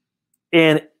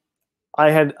 And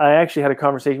I actually had a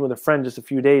conversation with a friend just a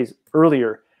few days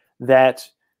earlier that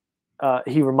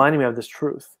he reminded me of this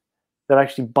truth, that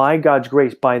actually by God's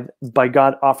grace, by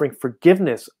God offering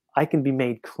forgiveness, I can be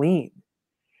made clean.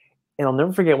 And I'll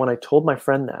never forget when I told my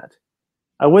friend that.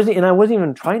 I wasn't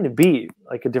even trying to be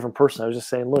like a different person. I was just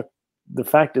saying, look, the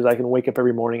fact is I can wake up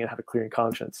every morning and have a clear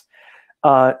conscience.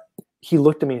 He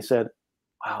looked at me and said,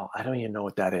 wow, I don't even know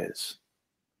what that is.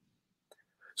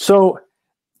 So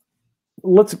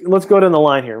let's go down the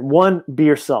line here. 1, be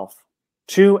yourself.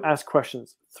 2, ask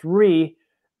questions. 3,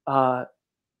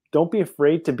 don't be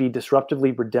afraid to be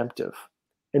disruptively redemptive.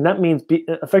 And that means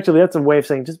effectively, that's a way of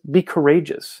saying just be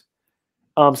courageous.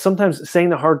 Sometimes saying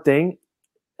the hard thing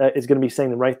is going to be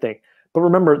saying the right thing. But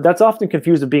remember, that's often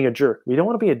confused with being a jerk. We don't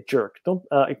want to be a jerk. Don't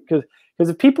because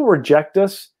if people reject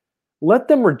us, let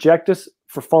them reject us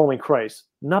for following Christ,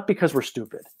 not because we're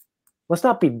stupid. Let's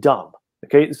not be dumb.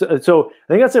 Okay, so I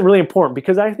think that's really important,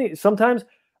 because I think sometimes,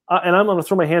 and I'm going to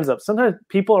throw my hands up, sometimes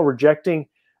people are rejecting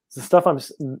the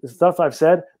stuff I've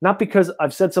said, not because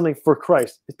I've said something for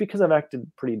Christ. It's because I've acted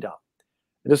pretty dumb.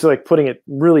 Just like putting it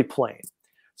really plain.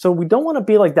 So we don't want to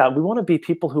be like that. We want to be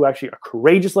people who actually are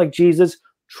courageous like Jesus,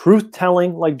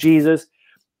 truth-telling like Jesus,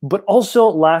 but also,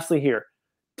 lastly here,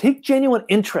 take genuine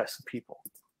interest in people.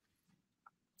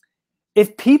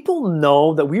 If people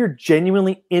know that we are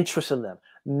genuinely interested in them,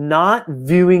 not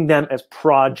viewing them as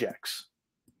projects,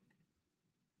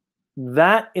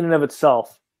 that in and of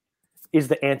itself is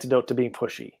the antidote to being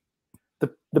pushy.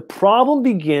 The problem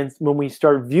begins when we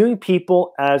start viewing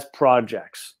people as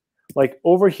projects. Like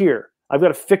over here, I've got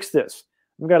to fix this.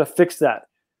 I've got to fix that.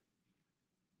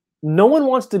 No one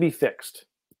wants to be fixed,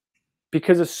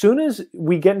 because as soon as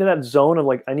we get into that zone of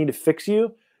like, I need to fix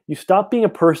you, you stop being a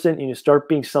person and you start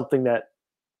being something that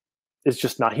is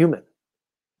just not human.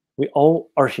 We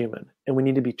all are human, and we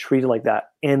need to be treated like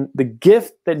that. And the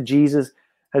gift that Jesus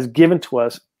has given to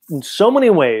us in so many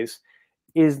ways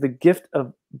is the gift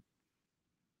of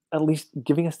at least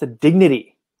giving us the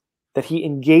dignity that he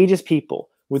engages people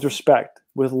with respect,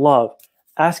 with love,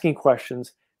 asking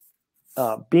questions,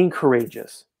 being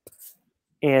courageous,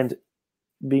 and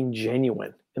being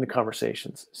genuine in the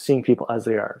conversations, seeing people as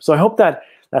they are. So I hope that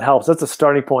helps. That's a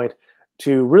starting point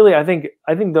to really, I think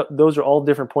those are all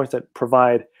different points that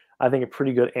provide, I think, a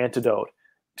pretty good antidote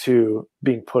to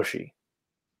being pushy.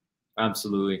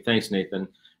 Absolutely. Thanks, Nathan.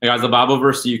 Hey guys, the Bible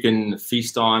verse you can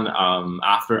feast on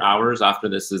after hours, after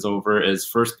this is over, is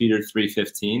 1 Peter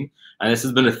 3:15. And this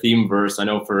has been a theme verse, I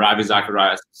know, for Rabbi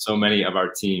Zacharias, so many of our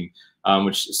team,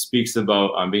 which speaks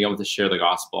about being able to share the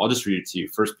gospel. I'll just read it to you.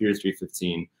 1 Peter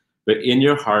 3:15. But in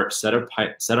your heart, set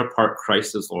apart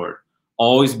Christ as Lord.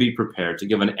 Always be prepared to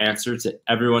give an answer to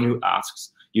everyone who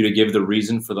asks you to give the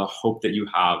reason for the hope that you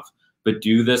have, but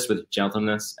do this with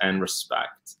gentleness and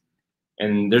respect.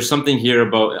 And there's something here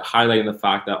about highlighting the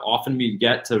fact that often we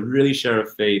get to really share a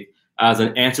faith as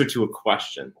an answer to a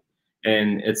question.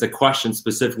 And it's a question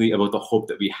specifically about the hope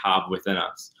that we have within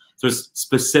us. So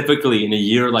specifically in a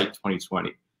year like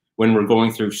 2020, when we're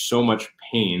going through so much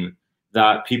pain,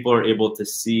 that people are able to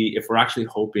see if we're actually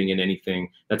hoping in anything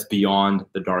that's beyond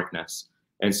the darkness.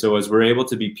 And so as we're able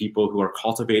to be people who are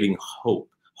cultivating hope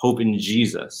in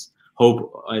Jesus,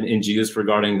 hope in Jesus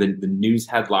regarding the news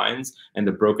headlines and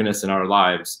the brokenness in our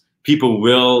lives, people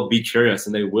will be curious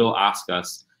and they will ask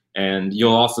us. And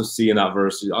you'll also see in that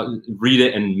verse, read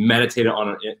it and meditate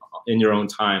on it in your own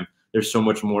time. There's so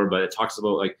much more, but it talks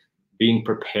about like being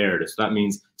prepared. So that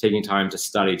means taking time to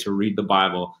study, to read the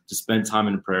Bible, to spend time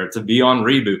in prayer, to be on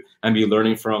Reboot and be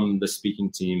learning from the speaking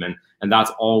team. And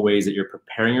that's all ways that you're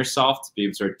preparing yourself to be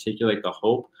able to articulate the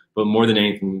hope. But more than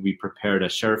anything, we prepare to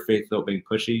share faith without being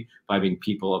pushy by being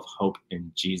people of hope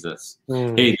in Jesus.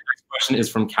 Hey, the next question is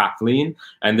from Kathleen.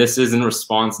 And this is in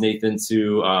response, Nathan,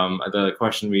 to the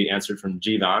question we answered from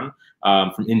Jivan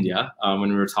from India when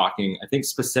we were talking, I think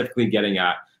specifically getting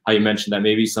at how you mentioned that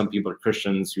maybe some people are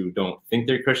Christians who don't think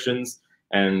they're Christians.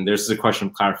 And there's a question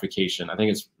of clarification. I think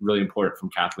it's really important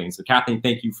from Kathleen. So Kathleen,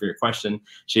 thank you for your question.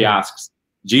 She asks,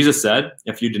 Jesus said,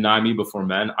 if you deny me before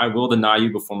men, I will deny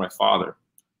you before my Father.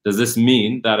 Does this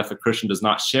mean that if a Christian does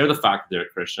not share the fact that they're a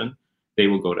Christian, they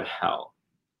will go to hell?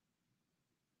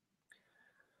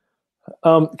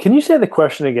 Can you say the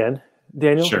question again,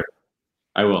 Daniel? Sure,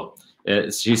 I will.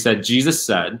 She said, Jesus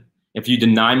said, if you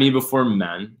deny me before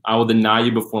men, I will deny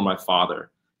you before my Father.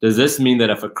 Does this mean that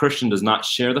if a Christian does not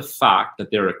share the fact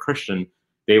that they're a Christian,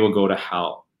 they will go to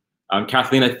hell?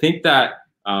 Kathleen, I think that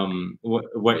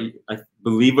what I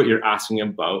believe what you're asking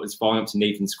about is following up to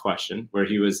Nathan's question, where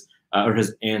he was, or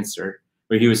his answer,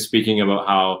 where he was speaking about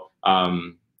how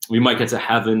we might get to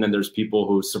heaven and there's people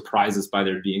who surprise us by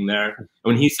their being there. And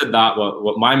when he said that,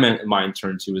 what my mind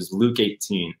turned to is Luke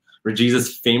 18, where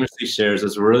Jesus famously shares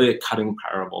this really cutting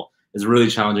parable. Is really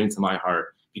challenging to my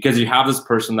heart, because you have this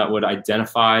person that would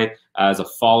identify as a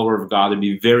follower of God and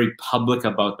be very public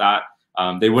about that.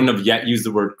 They wouldn't have yet used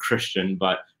the word Christian,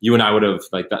 but you and I would have,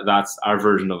 like, that's our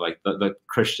version of like the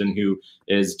Christian who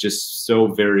is just so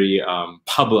very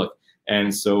public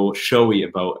and so showy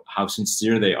about how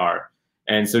sincere they are.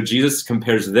 And so Jesus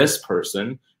compares this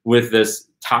person with this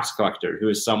tax collector, who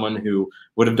is someone who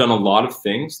would have done a lot of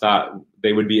things that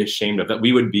they would be ashamed of, that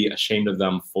we would be ashamed of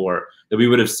them for, that we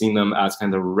would have seen them as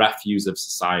kind of the refuse of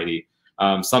society.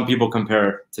 Some people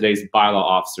compare today's bylaw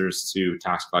officers to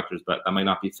tax collectors, but that might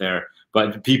not be fair.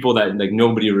 But people that like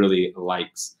nobody really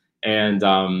likes. And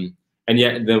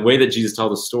yet the way that Jesus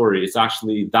tells the story, it's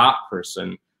actually that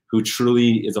person who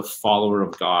truly is a follower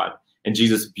of God. And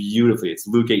Jesus beautifully, it's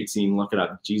Luke 18, look it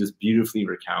up, Jesus beautifully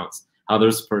recounts how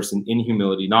this person in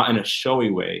humility, not in a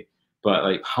showy way, but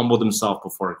like humbled himself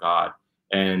before God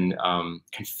and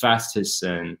confessed his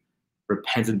sin,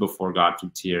 repented before God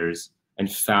through tears, and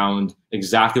found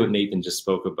exactly what Nathan just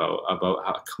spoke about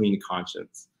how a clean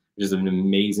conscience, which is an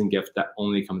amazing gift that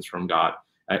only comes from God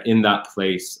in that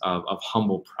place of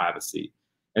humble privacy.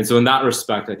 And so in that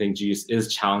respect, I think Jesus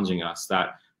is challenging us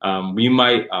that we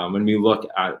might, when we look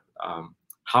at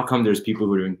how come there's people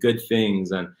who are doing good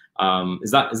things, and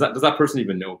does that person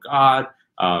even know God?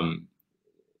 I'm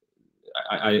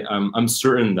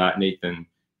certain that Nathan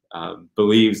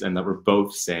believes, and that we're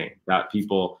both saying that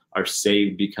people are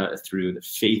saved because through the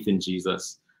faith in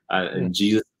Jesus and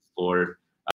Jesus Lord.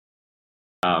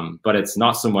 But it's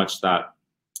not so much that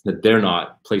they're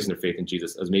not placing their faith in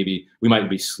Jesus as maybe we might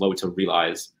be slow to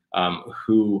realize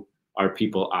who are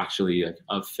people actually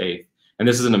of faith. And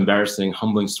this is an embarrassing,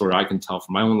 humbling story I can tell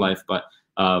from my own life, but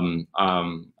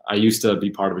I used to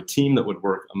be part of a team that would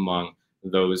work among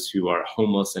those who are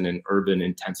homeless and in urban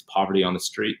intense poverty on the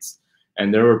streets.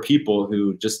 And there were people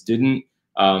who just didn't,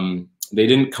 they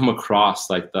didn't come across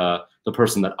like the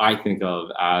person that I think of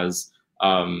as,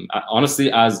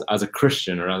 honestly, as a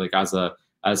Christian, or like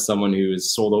as someone who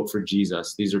is sold out for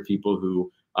Jesus. These are people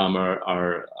who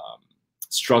are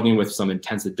struggling with some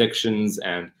intense addictions,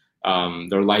 and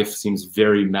their life seems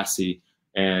very messy.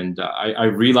 And I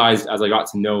realized as I got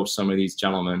to know some of these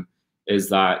gentlemen is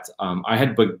that I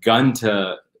had begun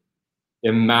to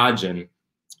imagine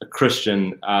a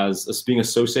Christian as being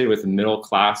associated with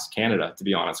middle-class Canada, to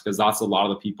be honest, because that's a lot of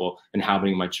the people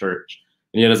inhabiting my church.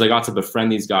 And yet as I got to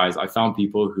befriend these guys, I found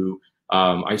people who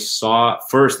I saw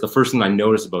first, the first thing I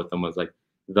noticed about them was like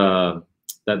the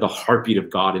heartbeat of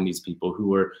God in these people who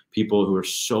were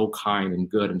so kind and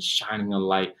good and shining a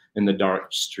light in the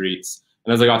dark streets.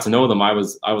 And as I got to know them, I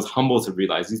was humbled to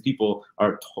realize these people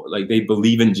are like, they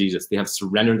believe in Jesus. They have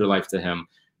surrendered their life to him.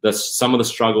 Some of the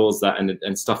struggles that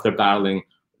and stuff they're battling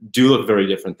do look very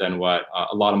different than what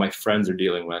a lot of my friends are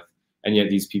dealing with. And yet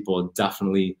these people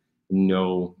definitely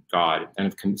know God and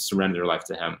have surrendered their life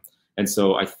to him. And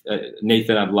so,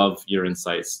 Nathan, I'd love your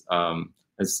insights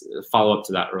as a follow-up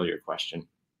to that earlier question.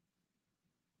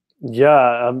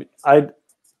 Yeah,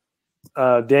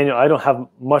 Daniel, I don't have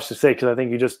much to say because I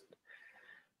think you just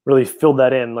really filled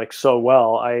that in like so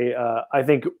well. I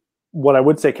think what I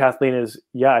would say, Kathleen, is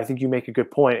yeah, I think you make a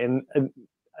good point, and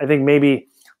I think maybe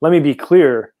let me be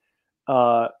clear.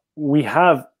 We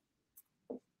have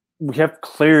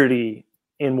clarity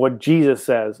in what Jesus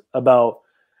says about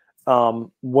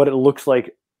what it looks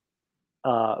like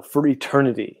for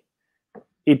eternity.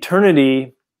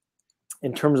 Eternity,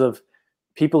 in terms of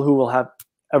people who will have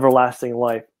everlasting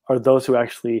life, are those who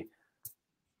actually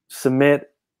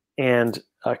submit and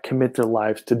commit their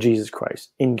lives to Jesus Christ,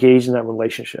 engage in that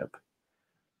relationship.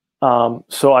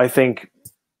 So I think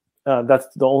that's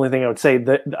the only thing I would say.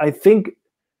 That I think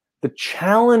the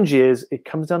challenge is it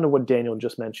comes down to what Daniel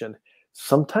just mentioned.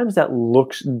 Sometimes that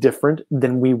looks different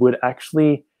than we would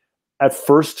actually at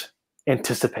first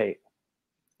anticipate.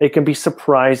 It can be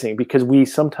surprising because we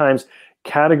sometimes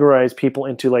categorize people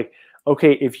into like,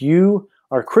 okay, if you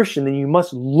are Christian, then you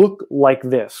must look like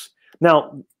this.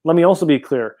 Now, let me also be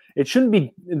clear. There shouldn't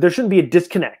be a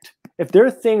disconnect. If there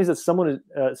are things that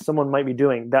someone might be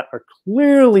doing that are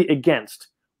clearly against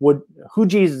who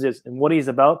Jesus is and what he's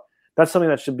about, that's something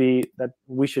that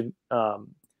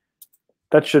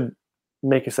should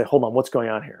make us say, hold on, what's going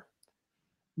on here?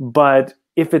 But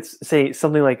if it's, say,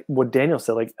 something like what Daniel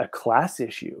said, like a class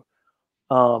issue,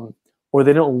 or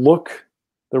they don't look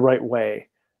the right way,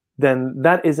 then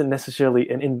that isn't necessarily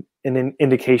an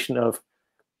indication of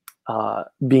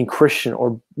being Christian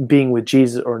or being with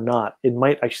Jesus or not. It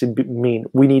might actually mean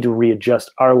we need to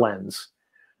readjust our lens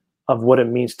of what it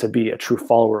means to be a true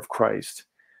follower of Christ.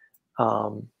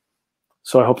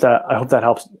 So I hope that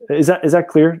helps. Is that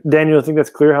clear, Daniel? I think that's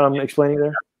clear how I'm explaining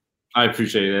there. I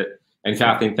appreciate it, and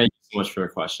Kathleen, thank you so much for your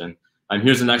question.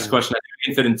 Here's the next question. I think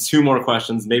we can fit in 2 more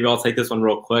questions. Maybe I'll take this one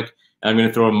real quick, and I'm going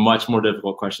to throw a much more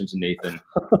difficult question to Nathan.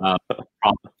 Problem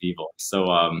of evil.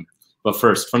 So, but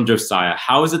first, from Josiah,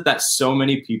 how is it that so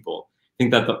many people think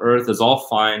that the earth is all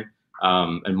fine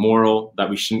and moral, that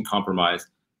we shouldn't compromise?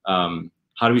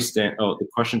 How do we stand? Oh, the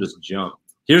question just jumped.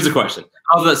 Here's the question.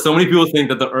 How is it that so many people think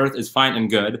that the earth is fine and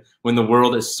good when the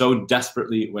world is so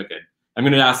desperately wicked? I'm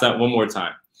going to ask that one more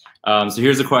time. So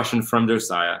here's a question from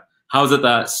Josiah. How is it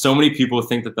that so many people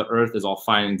think that the earth is all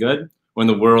fine and good when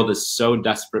the world is so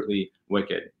desperately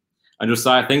wicked? And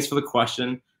Josiah, thanks for the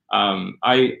question.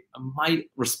 I might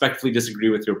respectfully disagree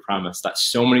with your premise that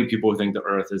so many people think the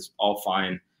earth is all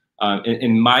fine.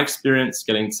 In my experience,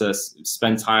 getting to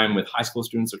spend time with high school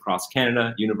students across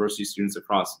Canada, university students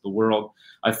across the world,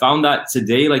 I found that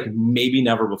today, like maybe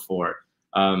never before,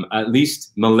 at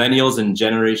least millennials and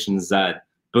Generation Z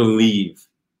believe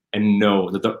and know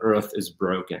that the earth is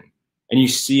broken. And you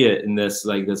see it in this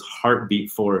heartbeat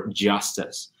for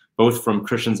justice, both from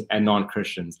Christians and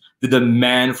non-Christians, the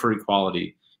demand for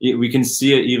equality. We can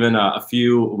see it even a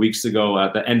few weeks ago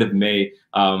at the end of May,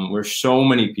 where so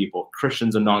many people,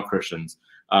 Christians and non-Christians,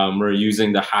 were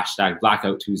using the hashtag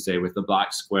Blackout Tuesday with the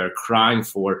black square, crying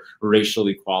for racial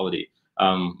equality.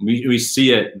 We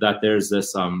see it that there's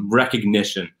this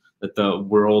recognition that the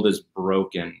world is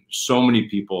broken. So many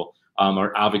people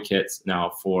are advocates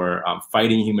now for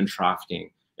fighting human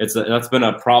trafficking. That's been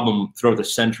a problem throughout the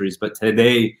centuries, but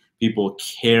today people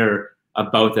care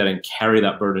about that and carry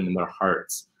that burden in their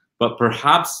hearts. But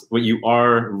perhaps what you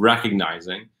are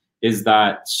recognizing is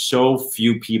that so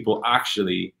few people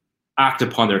actually act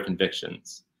upon their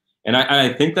convictions. And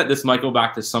I think that this might go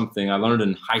back to something I learned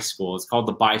in high school. It's called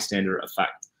the bystander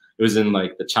effect. It was in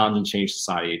like the Challenge and Change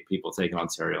Society people take in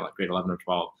Ontario, like grade 11 or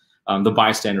 12. The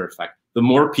bystander effect. The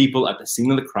more people at the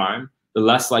scene of the crime, the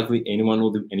less likely anyone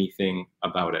will do anything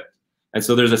about it. And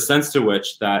so there's a sense to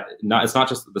which that it's not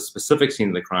just the specific scene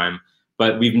of the crime,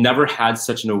 but we've never had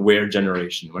such an aware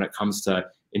generation when it comes to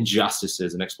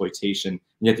injustices and exploitation. And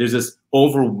yet there's this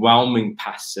overwhelming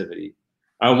passivity.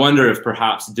 I wonder if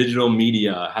perhaps digital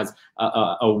media has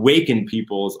awakened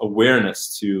people's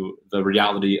awareness to the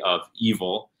reality of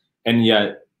evil. And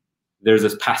yet there's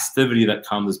this passivity that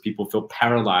comes as people feel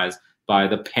paralyzed by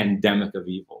the pandemic of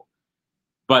evil.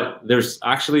 But there's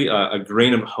actually a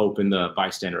grain of hope in the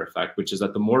bystander effect, which is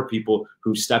that the more people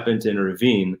who step in to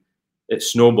intervene, it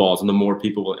snowballs and the more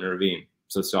people will intervene,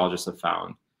 sociologists have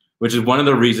found, which is one of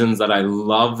the reasons that I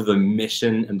love the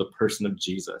mission and the person of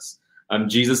Jesus.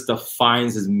 Jesus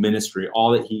defines his ministry,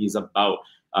 all that he is about,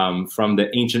 from the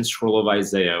ancient scroll of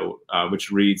Isaiah,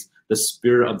 which reads, "The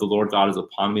Spirit of the Lord God is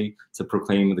upon me to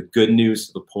proclaim the good news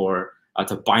to the poor,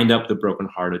 to bind up the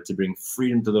brokenhearted, to bring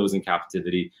freedom to those in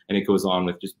captivity." And it goes on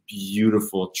with just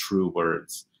beautiful, true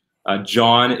words.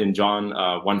 John in John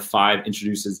 1:5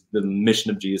 introduces the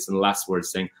mission of Jesus in the last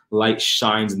words, saying, "Light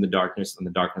shines in the darkness, and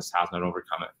the darkness has not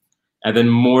overcome it." And then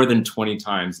more than 20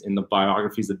 times in the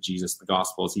biographies of Jesus, the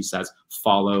Gospels, he says,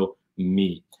 "Follow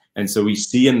me." And so we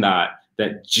see in that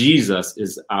Jesus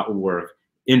is at work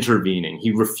intervening.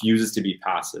 He refuses to be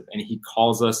passive, and he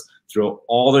calls us through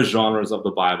all the genres of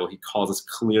the Bible. He calls us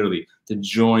clearly to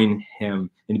join him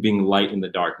in being light in the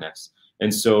darkness.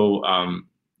 And so,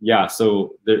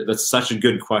 that's such a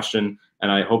good question,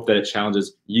 and I hope that it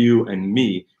challenges you and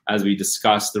me as we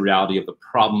discuss the reality of the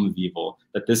problem of evil,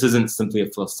 that this isn't simply a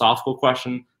philosophical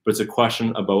question, but it's a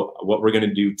question about what we're going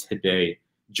to do today,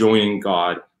 joining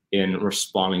God in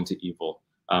responding to evil.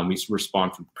 We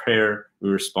respond through prayer, we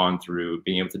respond through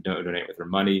being able to donate with our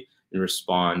money, we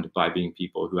respond by being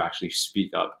people who actually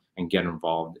speak up and get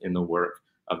involved in the work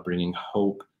of bringing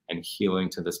hope and healing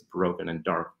to this broken and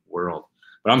dark world.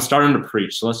 But I'm starting to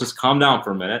preach, so let's just calm down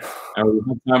for a minute, and we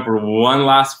have time for one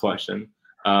last question.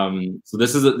 So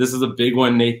this is a big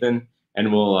one, Nathan,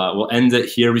 and we'll end it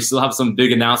here. We still have some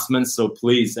big announcements, so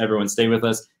please, everyone, stay with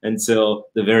us until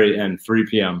the very end, 3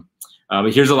 p.m.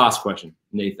 But here's the last question,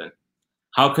 Nathan.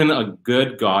 How can a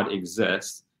good God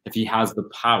exist if he has the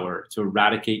power to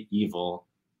eradicate evil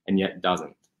and yet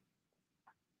doesn't?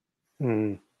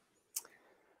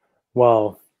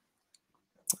 Well,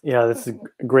 yeah, that's a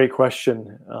great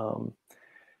question.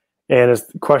 And it's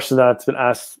a question that's been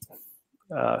asked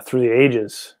through the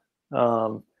ages.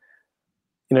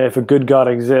 If a good God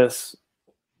exists,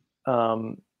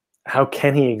 how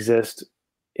can he exist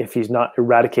if he's not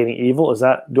eradicating evil?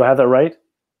 Do I have that right?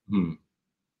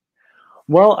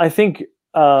 Well, I think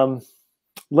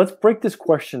let's break this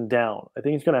question down. I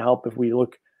think it's going to help if we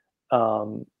look.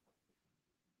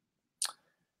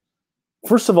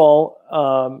 First of all,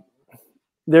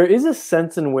 there is a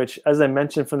sense in which, as I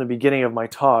mentioned from the beginning of my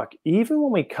talk, even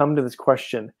when we come to this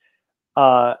question,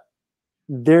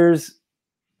 there's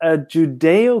a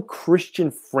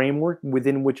Judeo-Christian framework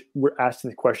within which we're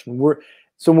asking the question.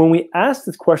 So when we ask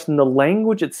this question, the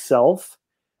language itself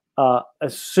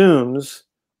assumes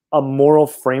a moral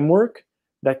framework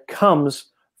that comes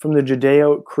from the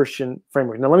Judeo-Christian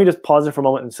framework. Now, let me just pause it for a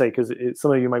moment and say, because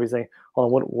some of you might be saying,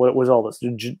 "Hold on, what was all this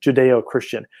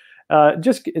Judeo-Christian?"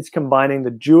 It's combining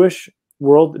the Jewish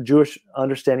world, the Jewish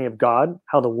understanding of God,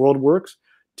 how the world works,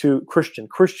 to Christian.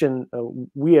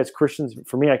 We as Christians,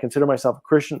 for me, I consider myself a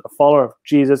Christian, a follower of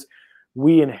Jesus.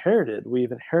 We have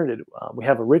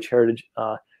a rich heritage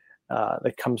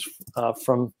that comes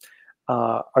from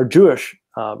our Jewish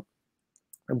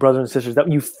brothers and sisters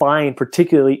that you find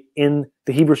particularly in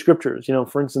the Hebrew scriptures.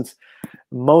 For instance,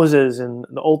 Moses and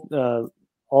the old,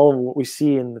 all of what we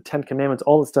see in the Ten Commandments,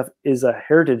 all this stuff is a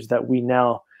heritage that we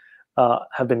now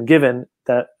have been given,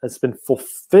 that has been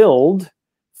filled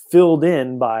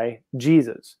in by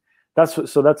Jesus. That's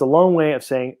a long way of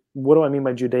saying, what do I mean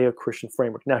by Judeo-Christian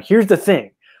framework? Now, here's the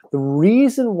thing. The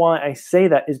reason why I say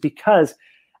that is because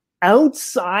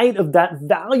outside of that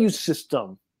value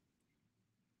system,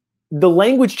 the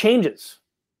language changes.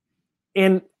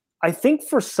 And I think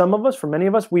for many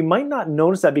of us, we might not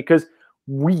notice that because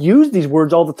we use these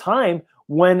words all the time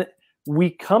when we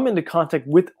come into contact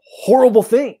with horrible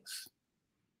things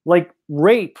like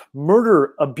rape,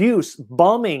 murder, abuse,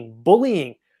 bombing,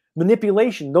 bullying,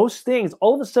 manipulation. Those things,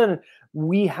 all of a sudden,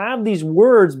 we have these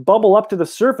words bubble up to the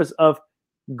surface of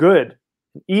good,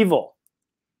 evil.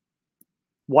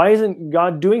 Why isn't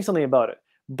God doing something about it?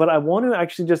 But I want to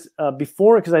actually just,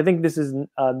 because I think this is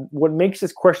what makes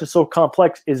this question so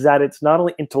complex, is that it's not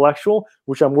only intellectual,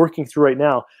 which I'm working through right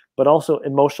now, but also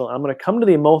emotional. I'm going to come to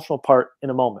the emotional part in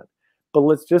a moment. But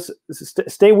let's just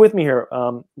stay with me here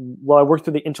while I work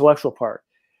through the intellectual part.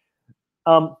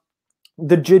 The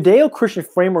Judeo-Christian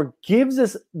framework gives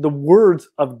us the words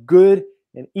of good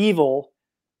and evil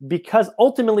because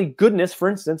ultimately goodness, for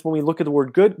instance, when we look at the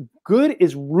word good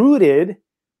is rooted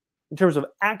in terms of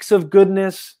acts of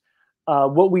goodness.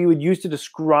 What we would use to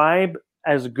describe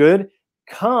as good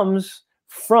comes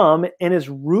from and is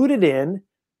rooted in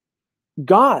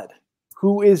God,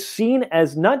 who is seen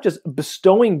as not just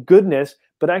bestowing goodness,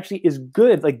 but actually is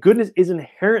good. Like goodness is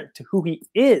inherent to who he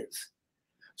is.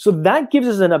 So that gives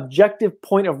us an objective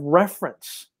point of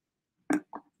reference.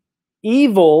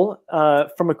 Evil,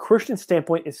 from a Christian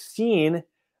standpoint, is seen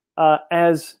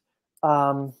as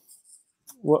the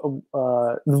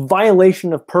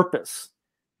violation of purpose.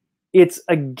 It's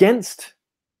against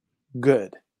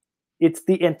good. It's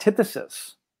the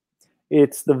antithesis.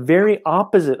 It's the very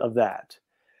opposite of that.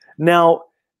 Now,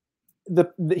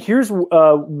 here's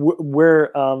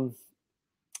where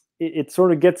it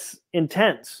sort of gets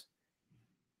intense.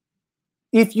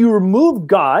 If you remove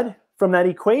God from that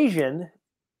equation,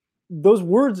 those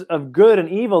words of good and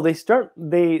evil,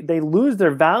 they lose their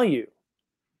value,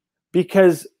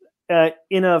 because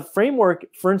in a framework,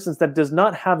 for instance, that does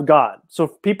not have God. So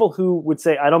people who would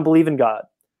say, I don't believe in God.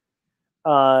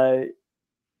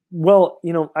 Well,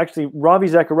 actually, Ravi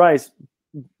Zacharias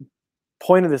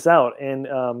pointed this out, and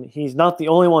he's not the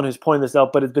only one who's pointed this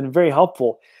out, but it's been very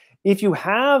helpful. If you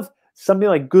have something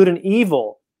like good and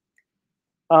evil,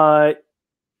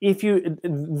 if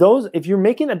you're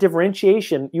making a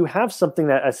differentiation, you have something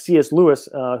that, as C.S. Lewis,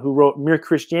 who wrote Mere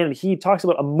Christianity, he talks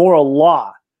about a moral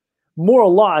law.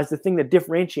 Moral law is the thing that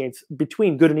differentiates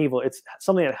between good and evil. It's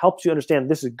something that helps you understand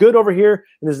this is good over here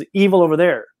and this is evil over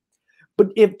there. But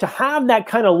if to have that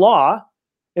kind of law,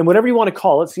 and whatever you want to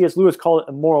call it, C.S. Lewis called it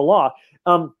a moral law,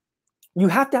 you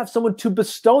have to have someone to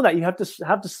bestow that. You have to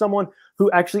have someone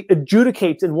who actually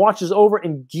adjudicates and watches over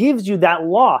and gives you that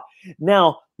law.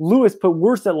 Now, Lewis put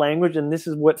worse that language, and this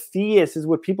is what theists, is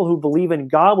what people who believe in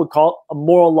God would call a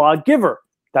moral law giver.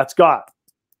 That's God.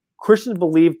 Christians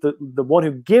believe the one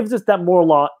who gives us that moral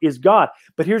law is God.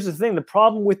 But here's the thing. The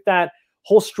problem with that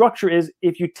whole structure is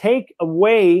if you take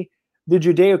away the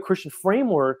Judeo-Christian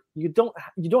framework, you don't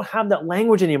have that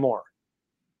language anymore.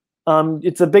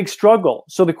 It's a big struggle.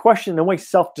 So the question, in a way,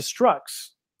 self-destructs.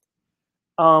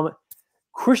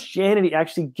 Christianity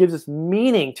actually gives us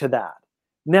meaning to that.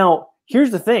 Now, here's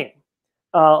the thing.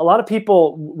 A lot of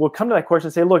people will come to that question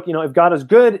and say, look, if God is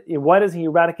good, why doesn't he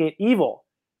eradicate evil?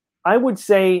 I would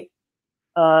say,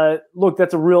 look,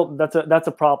 that's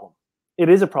a problem. It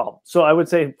is a problem. So I would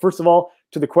say, first of all,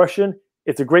 to the question,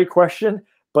 it's a great question,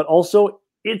 but also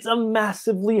it's a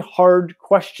massively hard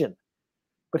question.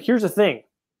 But here's the thing.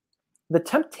 The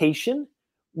temptation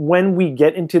when we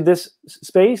get into this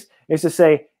space is to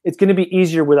say it's going to be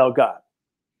easier without God.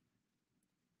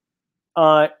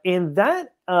 And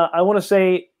that, I want to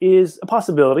say, is a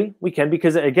possibility. We can,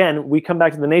 because again, we come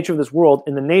back to the nature of this world,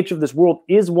 and the nature of this world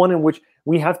is one in which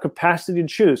we have capacity to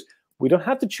choose. We don't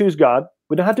have to choose God.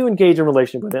 We don't have to engage in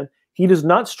relationship with him. He does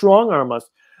not strong-arm us.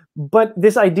 But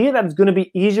this idea that it's going to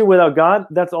be easier without God,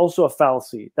 that's also a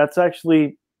fallacy. That's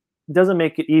actually doesn't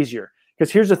make it easier.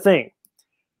 Because here's the thing.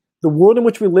 The world in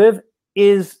which we live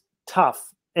is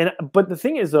tough. But the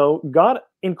thing is, though, God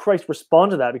in Christ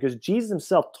responded to that, because Jesus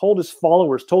himself told his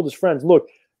followers, told his friends, look,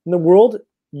 in the world,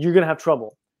 you're going to have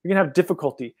trouble. You're going to have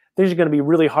difficulty. Things are going to be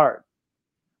really hard.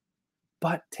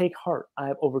 But take heart. I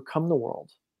have overcome the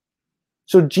world.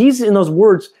 So Jesus, in those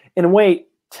words, in a way,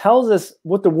 tells us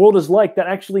what the world is like, that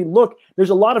actually, look, there's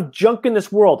a lot of junk in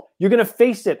this world. You're going to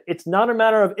face it. It's not a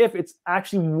matter of if, it's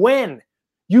actually when.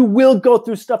 You will go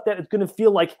through stuff that is going to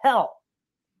feel like hell.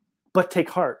 But take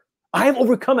heart. I have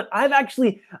overcome it.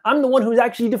 I'm the one who's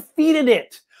actually defeated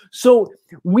it. So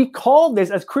we call this,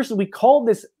 as Christians, we call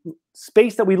this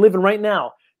space that we live in right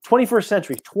now, 21st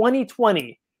century,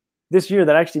 2020, this year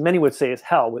that actually many would say is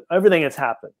hell with everything that's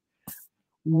happened.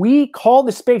 We call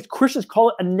this space, Christians call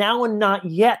it a now and not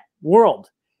yet world.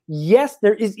 Yes,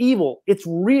 there is evil. It's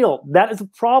real. That is a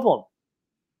problem.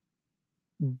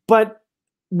 But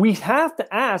we have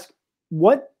to ask,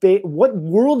 what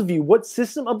worldview, what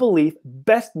system of belief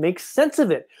best makes sense of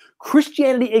it?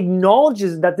 Christianity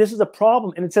acknowledges that this is a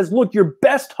problem, and it says, look, your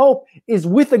best hope is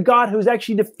with a God who's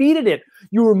actually defeated it.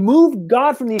 You remove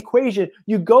God from the equation.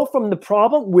 You go from the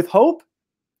problem with hope.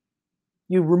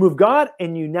 You remove God,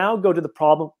 and you now go to the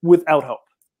problem without hope.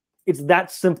 It's that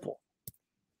simple.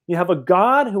 You have a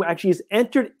God who actually has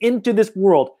entered into this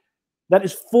world that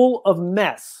is full of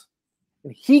mess.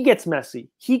 And he gets messy.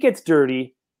 He gets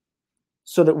dirty,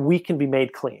 so that we can be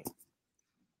made clean.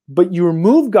 But you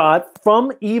remove God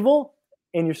from evil,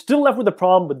 and you're still left with a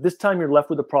problem, but this time you're left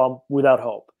with a problem without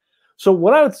hope. So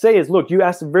what I would say is, look, you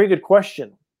asked a very good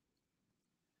question,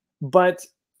 but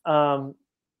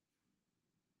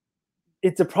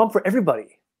it's a problem for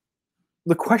everybody.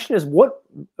 The question is, what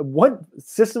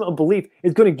system of belief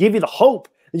is going to give you the hope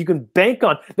that you can bank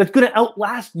on, that's going to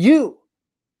outlast you?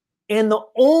 And the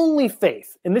only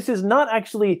faith, and this is not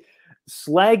actually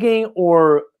slagging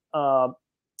or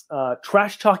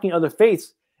trash talking other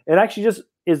faiths, it actually just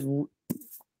is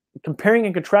comparing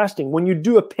and contrasting. When you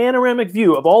do a panoramic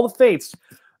view of all the faiths,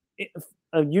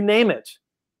 you name it,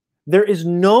 there is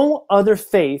no other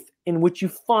faith in which you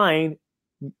find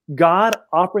God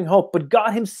offering hope, but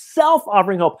God himself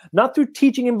offering hope, not through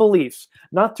teaching and beliefs,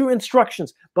 not through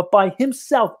instructions, but by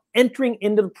himself entering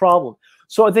into the problem.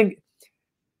 So I think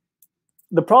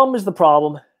the problem is the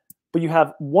problem, but you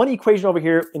have one equation over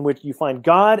here in which you find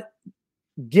God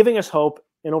giving us hope,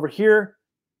 and over here,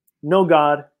 no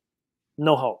God,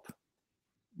 no hope.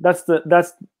 That's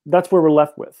where we're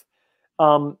left with.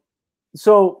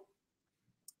 So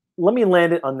let me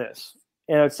land it on this.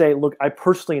 And I'd say, look, I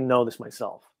personally know this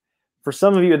myself. For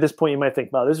some of you at this point, you might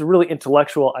think, wow, this is really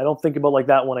intellectual. I don't think about like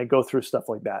that when I go through stuff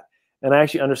like that. And I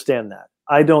actually understand that.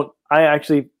 I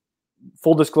actually,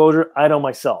 full disclosure, I know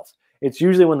myself. It's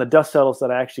usually when the dust settles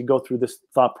that I actually go through this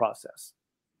thought process.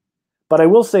 But I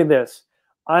will say this,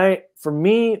 for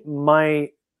me,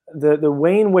 the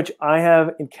way in which I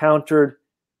have encountered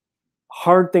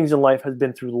hard things in life has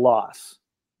been through loss.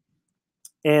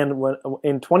 And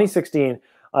in 2016,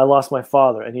 I lost my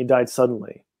father, and he died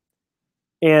suddenly.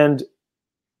 And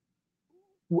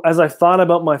as I thought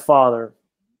about my father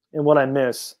and what I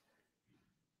miss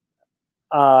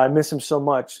him so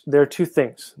much. There are two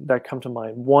things that come to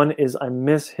mind. One is I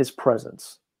miss his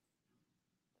presence.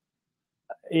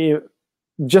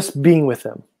 Just being with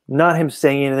him, not him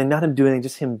saying anything, not him doing anything,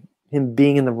 just him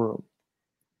being in the room.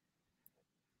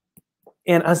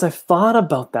 And as I thought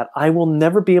about that, I will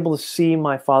never be able to see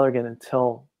my father again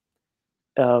until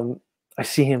I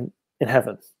see him in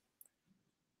heaven.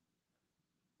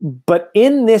 But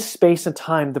in this space and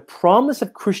time, the promise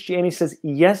of Christianity says,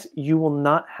 yes, you will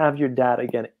not have your dad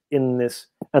again on this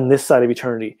side of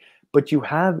eternity, but you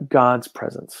have God's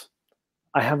presence.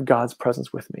 I have God's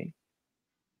presence with me.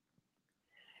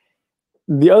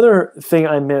 The other thing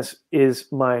I miss is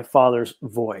my father's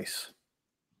voice.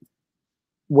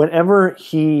 Whenever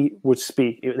he would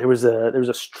speak, there was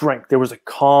a strength, there was a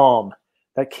calm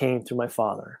that came through my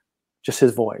father, just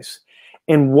his voice.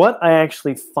 And what I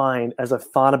actually find as I've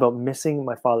thought about missing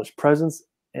my father's presence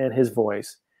and his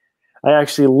voice, I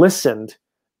actually listened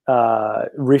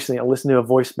recently. I listened to a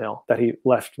voicemail that he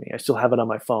left me. I still have it on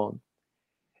my phone.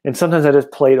 And sometimes I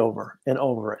just play it over and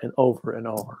over and over and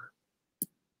over.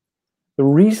 The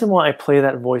reason why I play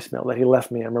that voicemail that he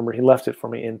left me, I remember he left it for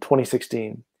me in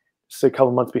 2016, just a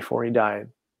couple months before he died.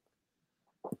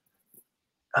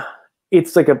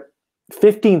 It's like a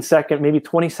 15-second, maybe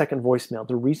 20-second voicemail.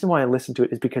 The reason why I listen to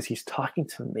it is because he's talking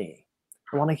to me.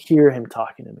 I want to hear him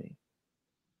talking to me.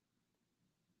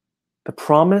 The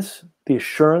promise, the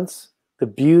assurance, the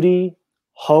beauty,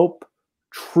 hope,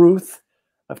 truth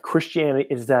of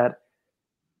Christianity is that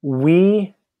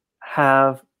we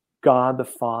have God the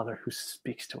Father who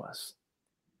speaks to us.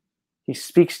 He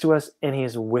speaks to us and he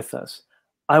is with us.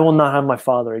 I will not have my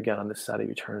father again on this side of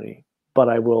eternity, but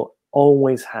I will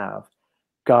always have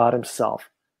God himself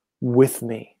with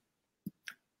me,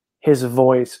 his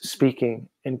voice speaking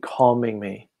and calming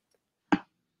me.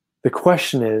 The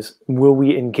question is, will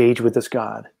we engage with this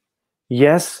God?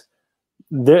 Yes,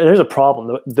 there's a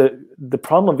problem. The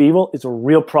problem of evil is a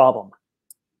real problem.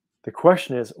 The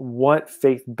question is, what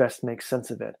faith best makes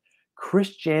sense of it?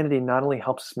 Christianity not only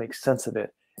helps us make sense of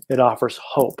it, it offers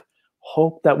hope.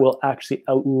 Hope that will actually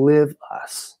outlive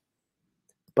us.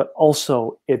 But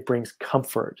also it brings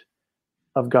comfort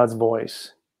of God's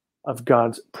voice, of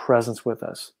God's presence with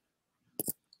us.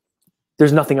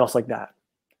 There's nothing else like that.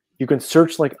 You can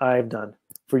search like I've done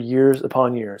for years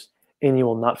upon years, and you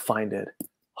will not find it.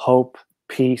 Hope,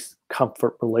 peace,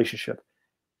 comfort, relationship.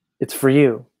 It's for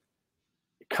you.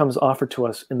 It comes offered to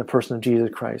us in the person of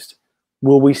Jesus Christ.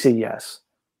 Will we say yes?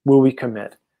 Will we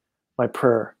commit? My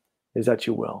prayer is that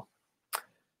you will.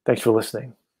 Thanks for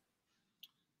listening.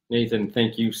 Nathan,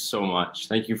 thank you so much.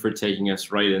 Thank you for taking us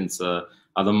right into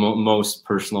the most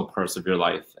personal parts of your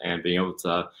life and being able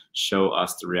to show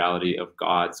us the reality of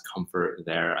God's comfort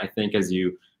there. I think as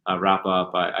you wrap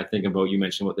up, I think about, you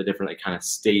mentioned what the different kind of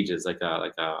stages, like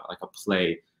a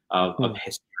play of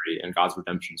history and God's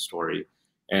redemption story.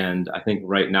 And I think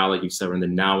right now, like you said, we're in the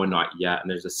now and not yet.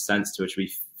 And there's a sense to which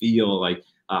we feel like,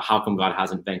 how come God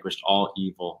hasn't vanquished all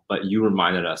evil? But you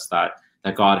reminded us that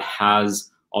God has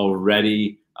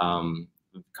already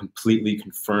completely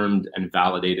confirmed and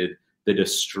validated the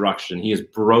destruction. He has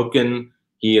broken,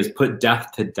 he has put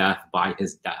death to death by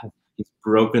his death. He's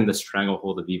broken the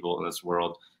stranglehold of evil in this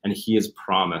world. And he has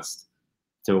promised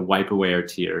to wipe away our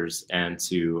tears and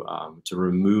to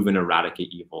remove and eradicate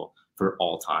evil for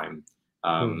all time.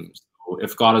 So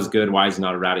if God is good, why has he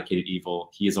not eradicated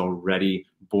evil? He has already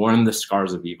borne the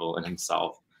scars of evil in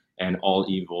himself, and all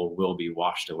evil will be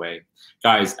washed away.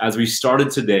 Guys, as we started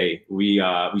today, we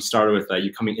started with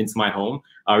you coming into my home.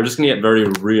 We're just gonna get very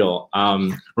real.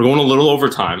 We're going a little over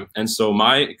time, and so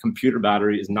my computer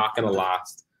battery is not gonna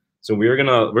last. So we're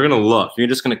gonna look. You're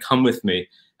just gonna come with me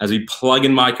as we plug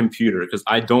in my computer, because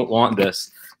I don't want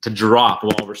this to drop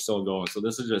while we're still going. So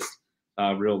this is just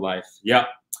real life. Yep.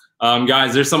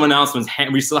 Guys, there's some announcements.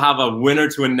 We still have a winner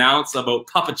to announce about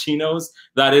cappuccinos.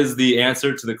 That is the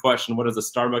answer to the question, what is a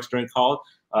Starbucks drink called?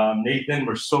 Nathan,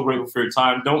 we're so grateful for your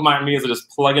time. Don't mind me as I just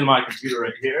plug in my computer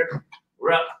right here.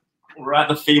 We're at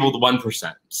the fabled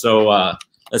 1%. So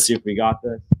let's see if we got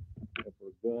this.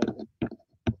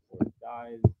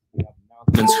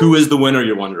 And who is the winner,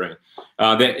 you're wondering?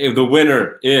 The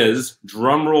winner is,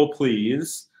 drum roll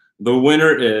please, the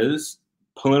winner is,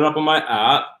 pulling it up on my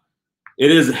app,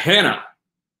 it is Hannah.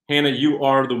 Hannah, you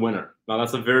are the winner. Now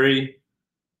that's a very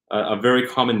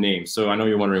common name, so I know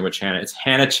you're wondering which Hannah. It's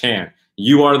Hannah Chan.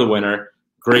 You are the winner.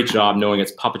 Great job knowing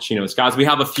it's Papachinos. Guys, we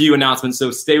have a few announcements, so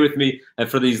stay with me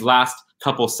for these last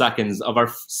couple seconds of our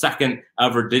second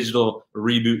ever digital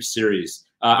reboot series.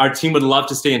 Our team would love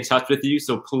to stay in touch with you,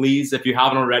 so please, if you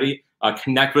haven't already,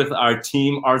 connect with our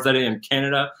team, RZIM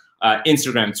Canada,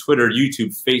 Instagram, Twitter,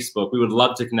 YouTube, Facebook. We would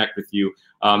love to connect with you.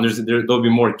 There'll be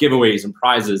more giveaways and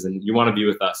prizes, and you want to be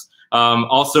with us.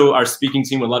 Also, our speaking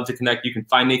team would love to connect. You can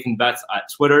find Nathan Betts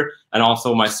at Twitter, and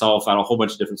also myself at a whole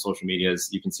bunch of different social medias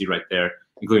you can see right there,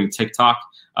 including TikTok.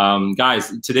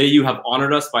 Guys, today you have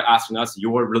honored us by asking us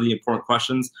your really important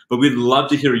questions, but we'd love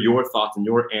to hear your thoughts and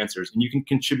your answers. And you can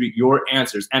contribute your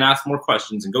answers and ask more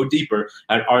questions and go deeper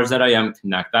at RZIM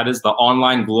Connect. That is the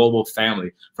online global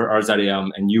family for RZIM,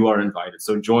 and you are invited.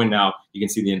 So join now. You can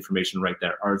see the information right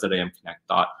there,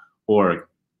 rzimconnect.org.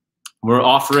 We're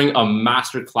offering a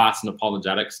master class in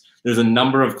apologetics. There's a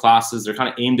number of classes. They're kind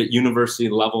of aimed at university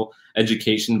level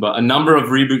education, but a number of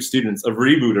reboot students, of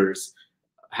rebooters,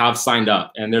 have signed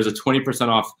up, and there's a 20%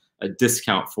 off a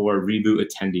discount for reboot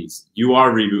attendees. You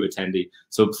are a reboot attendee,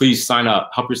 so please sign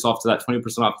up. Help yourself to that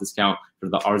 20% off discount for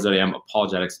the RZIM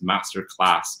Apologetics Master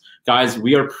Class. Guys,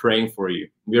 we are praying for you.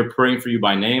 We are praying for you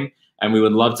by name, and we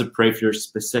would love to pray for your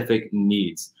specific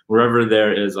needs. Wherever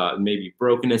there is maybe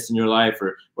brokenness in your life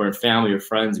or in family or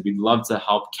friends, we'd love to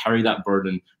help carry that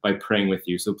burden by praying with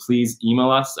you. So please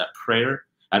email us at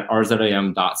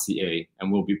prayer@rzim.ca,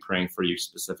 and we'll be praying for you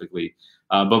specifically.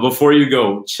 But before you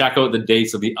go, check out the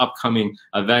dates of the upcoming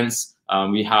events.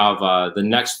 We have the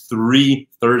next 3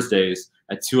 Thursdays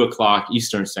at 2 o'clock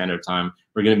Eastern Standard Time.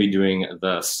 We're going to be doing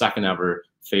the second ever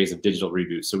phase of digital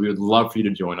reboot. So we would love for you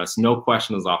to join us. No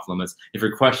question is off limits. If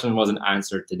your question wasn't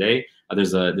answered today,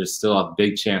 there's still a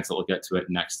big chance that we'll get to it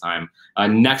next time.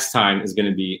 Next time is going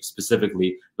to be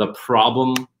specifically the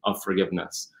problem of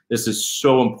forgiveness. This is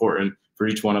so important for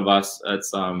each one of us.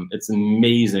 It's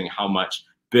amazing how much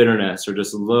bitterness or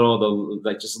just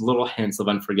little hints of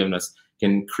unforgiveness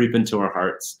can creep into our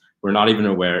hearts. We're not even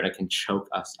aware, and it can choke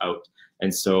us out.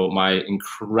 And so my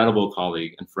incredible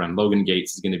colleague and friend Logan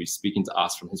Gates is going to be speaking to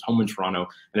us from his home in Toronto,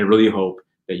 and I really hope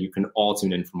that you can all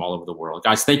tune in from all over the world.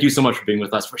 Guys, thank you so much for being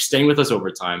with us, for staying with us over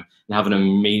time, and have an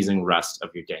amazing rest of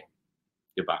your day.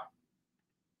 Goodbye.